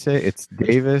 So what did we say? It's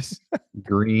Davis,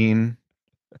 Green,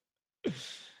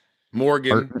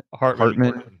 Morgan,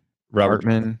 Hartman,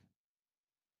 Hartman,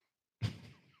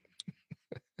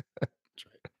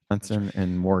 Johnson,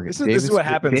 and Morgan. This is what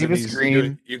happens. Davis,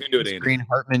 Green. You can do it. Andy. Green,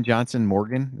 Hartman, Johnson,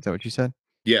 Morgan. Is that what you said?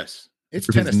 Yes. It's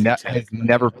Tennessee. Has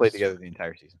never played together the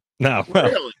entire season. No.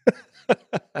 Really?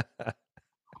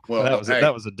 Well,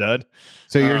 that was a dud.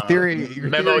 So your theory,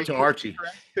 memo to Archie,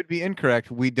 could be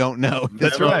incorrect. We don't know.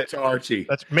 That's right. To Archie.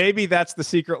 That's the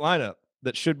secret lineup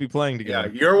that should be playing together.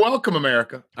 Yeah, you're welcome,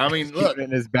 America. I mean, look,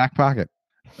 in his back pocket.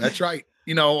 That's right.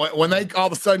 When they all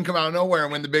of a sudden come out of nowhere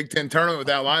and win the Big Ten tournament with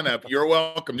that lineup, you're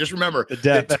welcome. Just remember,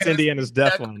 that's Indiana's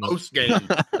death lineup.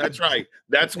 Postgame. That's right.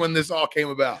 That's when this all came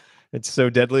about. It's so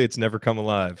deadly, it's never come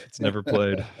alive. It's never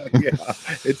played. Yeah,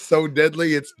 it's so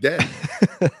deadly, it's dead.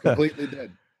 Completely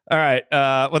dead. All right.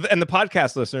 And the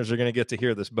podcast listeners are going to get to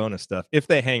hear this bonus stuff if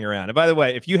they hang around. And by the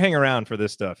way, if you hang around for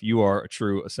this stuff, you are a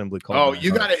true Assembly Call. Oh,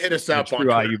 you got to hit us up on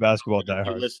true IU basketball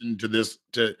diehard. Listen to this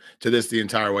the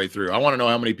entire way through. I want to know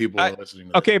how many people are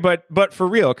listening. Okay, but for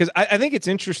real, because I think it's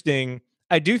interesting.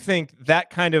 I do think that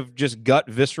kind of just gut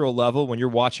visceral level when you're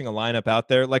watching a lineup out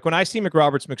there, like when I see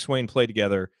McRoberts, McSwain play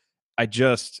together,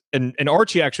 and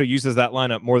Archie actually uses that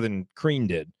lineup more than Crean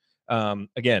did.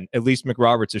 Again, at least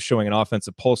McRoberts is showing an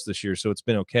offensive pulse this year, so it's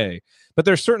been okay. But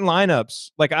there's certain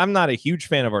lineups, like I'm not a huge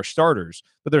fan of our starters,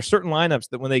 but there's certain lineups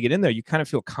that when they get in there, you kind of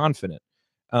feel confident.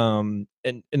 And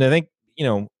I think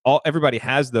everybody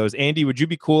has those. Andy, would you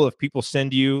be cool if people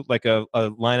send you like a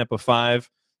lineup of 5?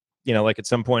 Like at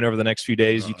some point over the next few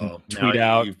days, you can tweet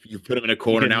out. You put him in a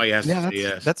corner. Now he has to say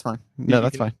yes. That's fine. No,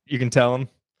 that's fine. You can tell him.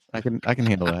 I can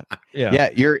handle that. Yeah.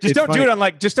 Just don't do it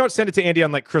on just don't send it to Andy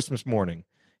on like Christmas morning.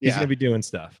 He's going to be doing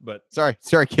stuff, but sorry,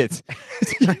 kids.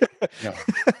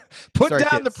 Put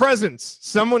down the presents.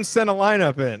 Someone sent a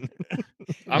lineup in.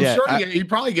 I'm sure he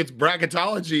probably gets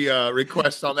bracketology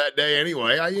requests on that day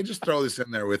anyway. You just throw this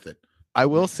in there with it. I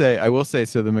will say.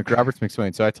 So the McRoberts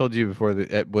McSwain. So I told you before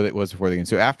what it was before the game.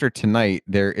 So after tonight,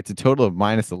 it's a total of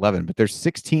minus 11, but there's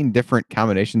 16 different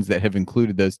combinations that have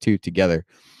included those two together.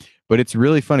 But it's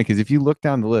really funny because if you look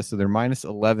down the list, so they're minus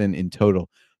 11 in total.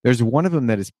 There's one of them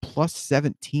that is plus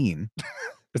 17.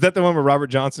 Is that the one where Robert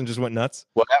Johnson just went nuts?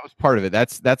 Well, that was part of it.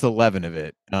 That's 11 of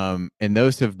it. And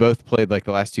those have both played like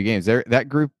the last 2 games. That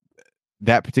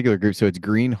particular group. So it's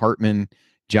Green, Hartman,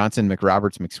 Johnson,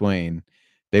 McRoberts, McSwain.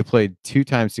 They played 2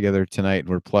 times together tonight and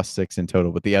were plus 6 in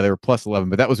total. But the other were plus 11.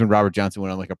 But that was when Robert Johnson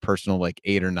went on like a personal like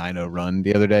 8 or 9-0 run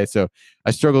the other day. So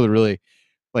I struggled to really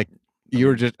like. You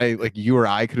were just like you or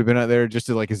I could have been out there just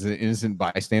to like as an innocent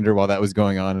bystander while that was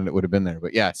going on, and it would have been there.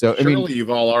 But yeah, so surely you've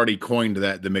all already coined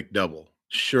that the McDouble.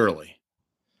 Surely,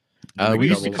 we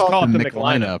used to call it the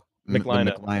McLineup.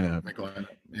 McLineup.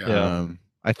 Yeah.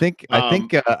 I think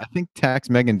Tax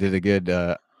Megan did a good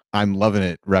 "I'm loving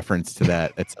it" reference to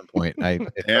that at some point. My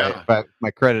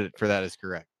credit for that is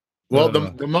correct. Well,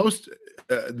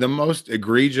 the most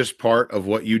egregious part of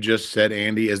what you just said,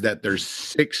 Andy, is that there's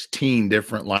 16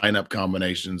 different lineup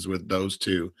combinations with those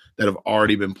two that have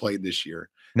already been played this year.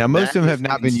 Now, most of them have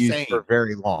not been used for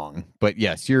very long, but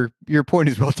yes, your point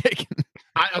is well taken.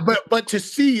 But to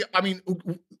see, I mean,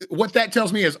 what that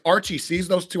tells me is Archie sees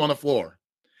those two on the floor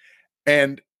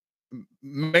and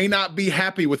may not be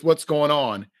happy with what's going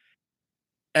on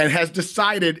and has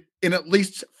decided in at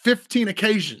least 15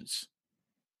 occasions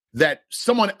that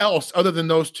someone else other than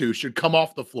those two should come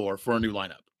off the floor for a new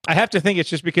lineup. I have to think it's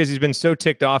just because he's been so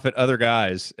ticked off at other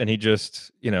guys, and he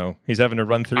just, he's having to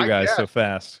run through guys so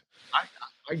fast.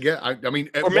 I mean,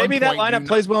 or maybe that lineup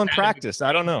plays well in practice.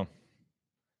 I don't know.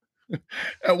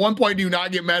 At one point, do you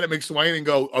not get mad at McSwain and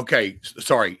go, okay,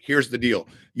 sorry, here's the deal.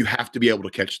 You have to be able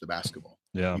to catch the basketball.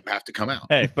 Yeah. You have to come out.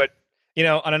 Hey, but,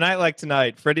 on a night like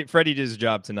tonight, Freddie did his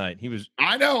job tonight. He was.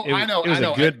 I know. It was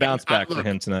a good bounce back for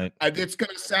him tonight. It's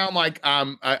going to sound like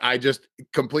I just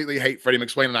completely hate Freddie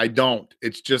McSwain, and I don't.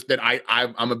 It's just that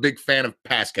I'm a big fan of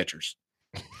pass catchers.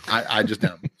 I just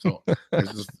am. So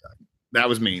that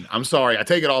was mean. I'm sorry. I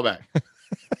take it all back.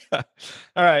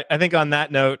 All right. I think on that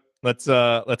note, let's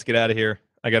get out of here.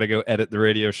 I got to go edit the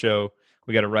radio show.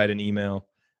 We got to write an email.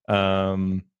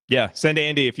 Yeah, send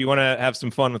Andy if you want to have some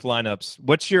fun with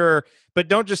lineups. But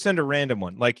don't just send a random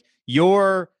one. Like the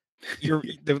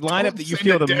lineup that you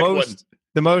feel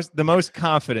the most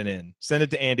confident in. Send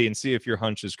it to Andy and see if your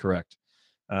hunch is correct.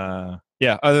 Other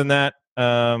than that,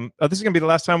 this is gonna be the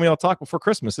last time we all talk before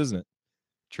Christmas, isn't it?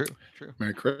 True.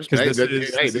 Merry Christmas. Because this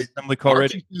is Assembly Call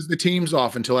Radio. The team's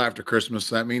off until after Christmas.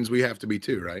 So that means we have to be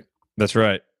too, right? That's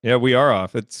right. Yeah, we are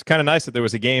off. It's kind of nice that there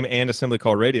was a game and Assembly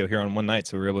Call Radio here on one night,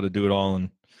 so we were able to do it all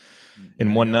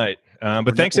in one night.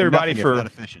 But thanks everybody for.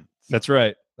 That's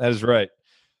right. That is right.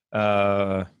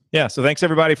 So thanks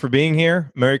everybody for being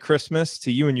here. Merry Christmas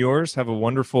to you and yours. Have a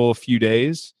wonderful few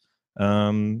days.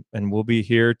 And we'll be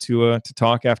here to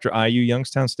talk after IU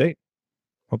Youngstown State.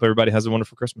 Hope everybody has a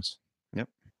wonderful Christmas. Yep.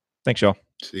 Thanks, y'all.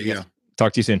 See ya.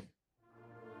 Talk to you soon.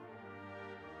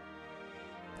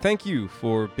 Thank you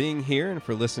for being here and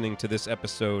for listening to this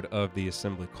episode of the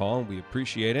Assembly Call. We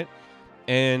appreciate it.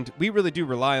 And we really do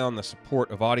rely on the support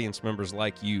of audience members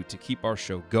like you to keep our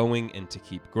show going and to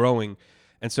keep growing.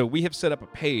 And so we have set up a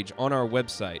page on our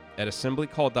website at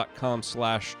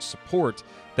assemblycall.com/support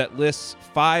that lists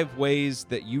 5 ways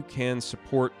that you can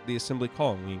support the Assembly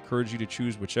Call. And we encourage you to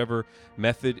choose whichever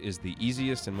method is the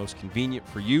easiest and most convenient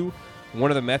for you.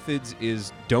 One of the methods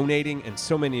is donating, and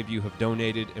so many of you have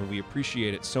donated, and we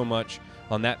appreciate it so much.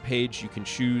 On that page, you can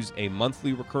choose a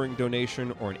monthly recurring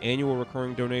donation or an annual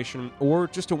recurring donation or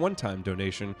just a one-time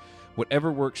donation,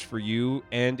 whatever works for you.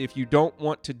 And if you don't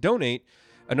want to donate,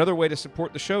 another way to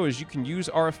support the show is you can use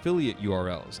our affiliate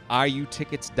URLs,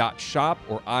 iutickets.shop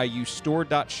or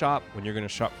iustore.shop when you're going to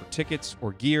shop for tickets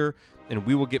or gear, and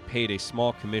we will get paid a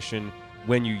small commission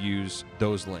when you use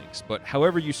those links. But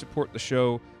however you support the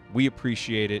show, we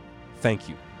appreciate it. Thank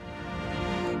you.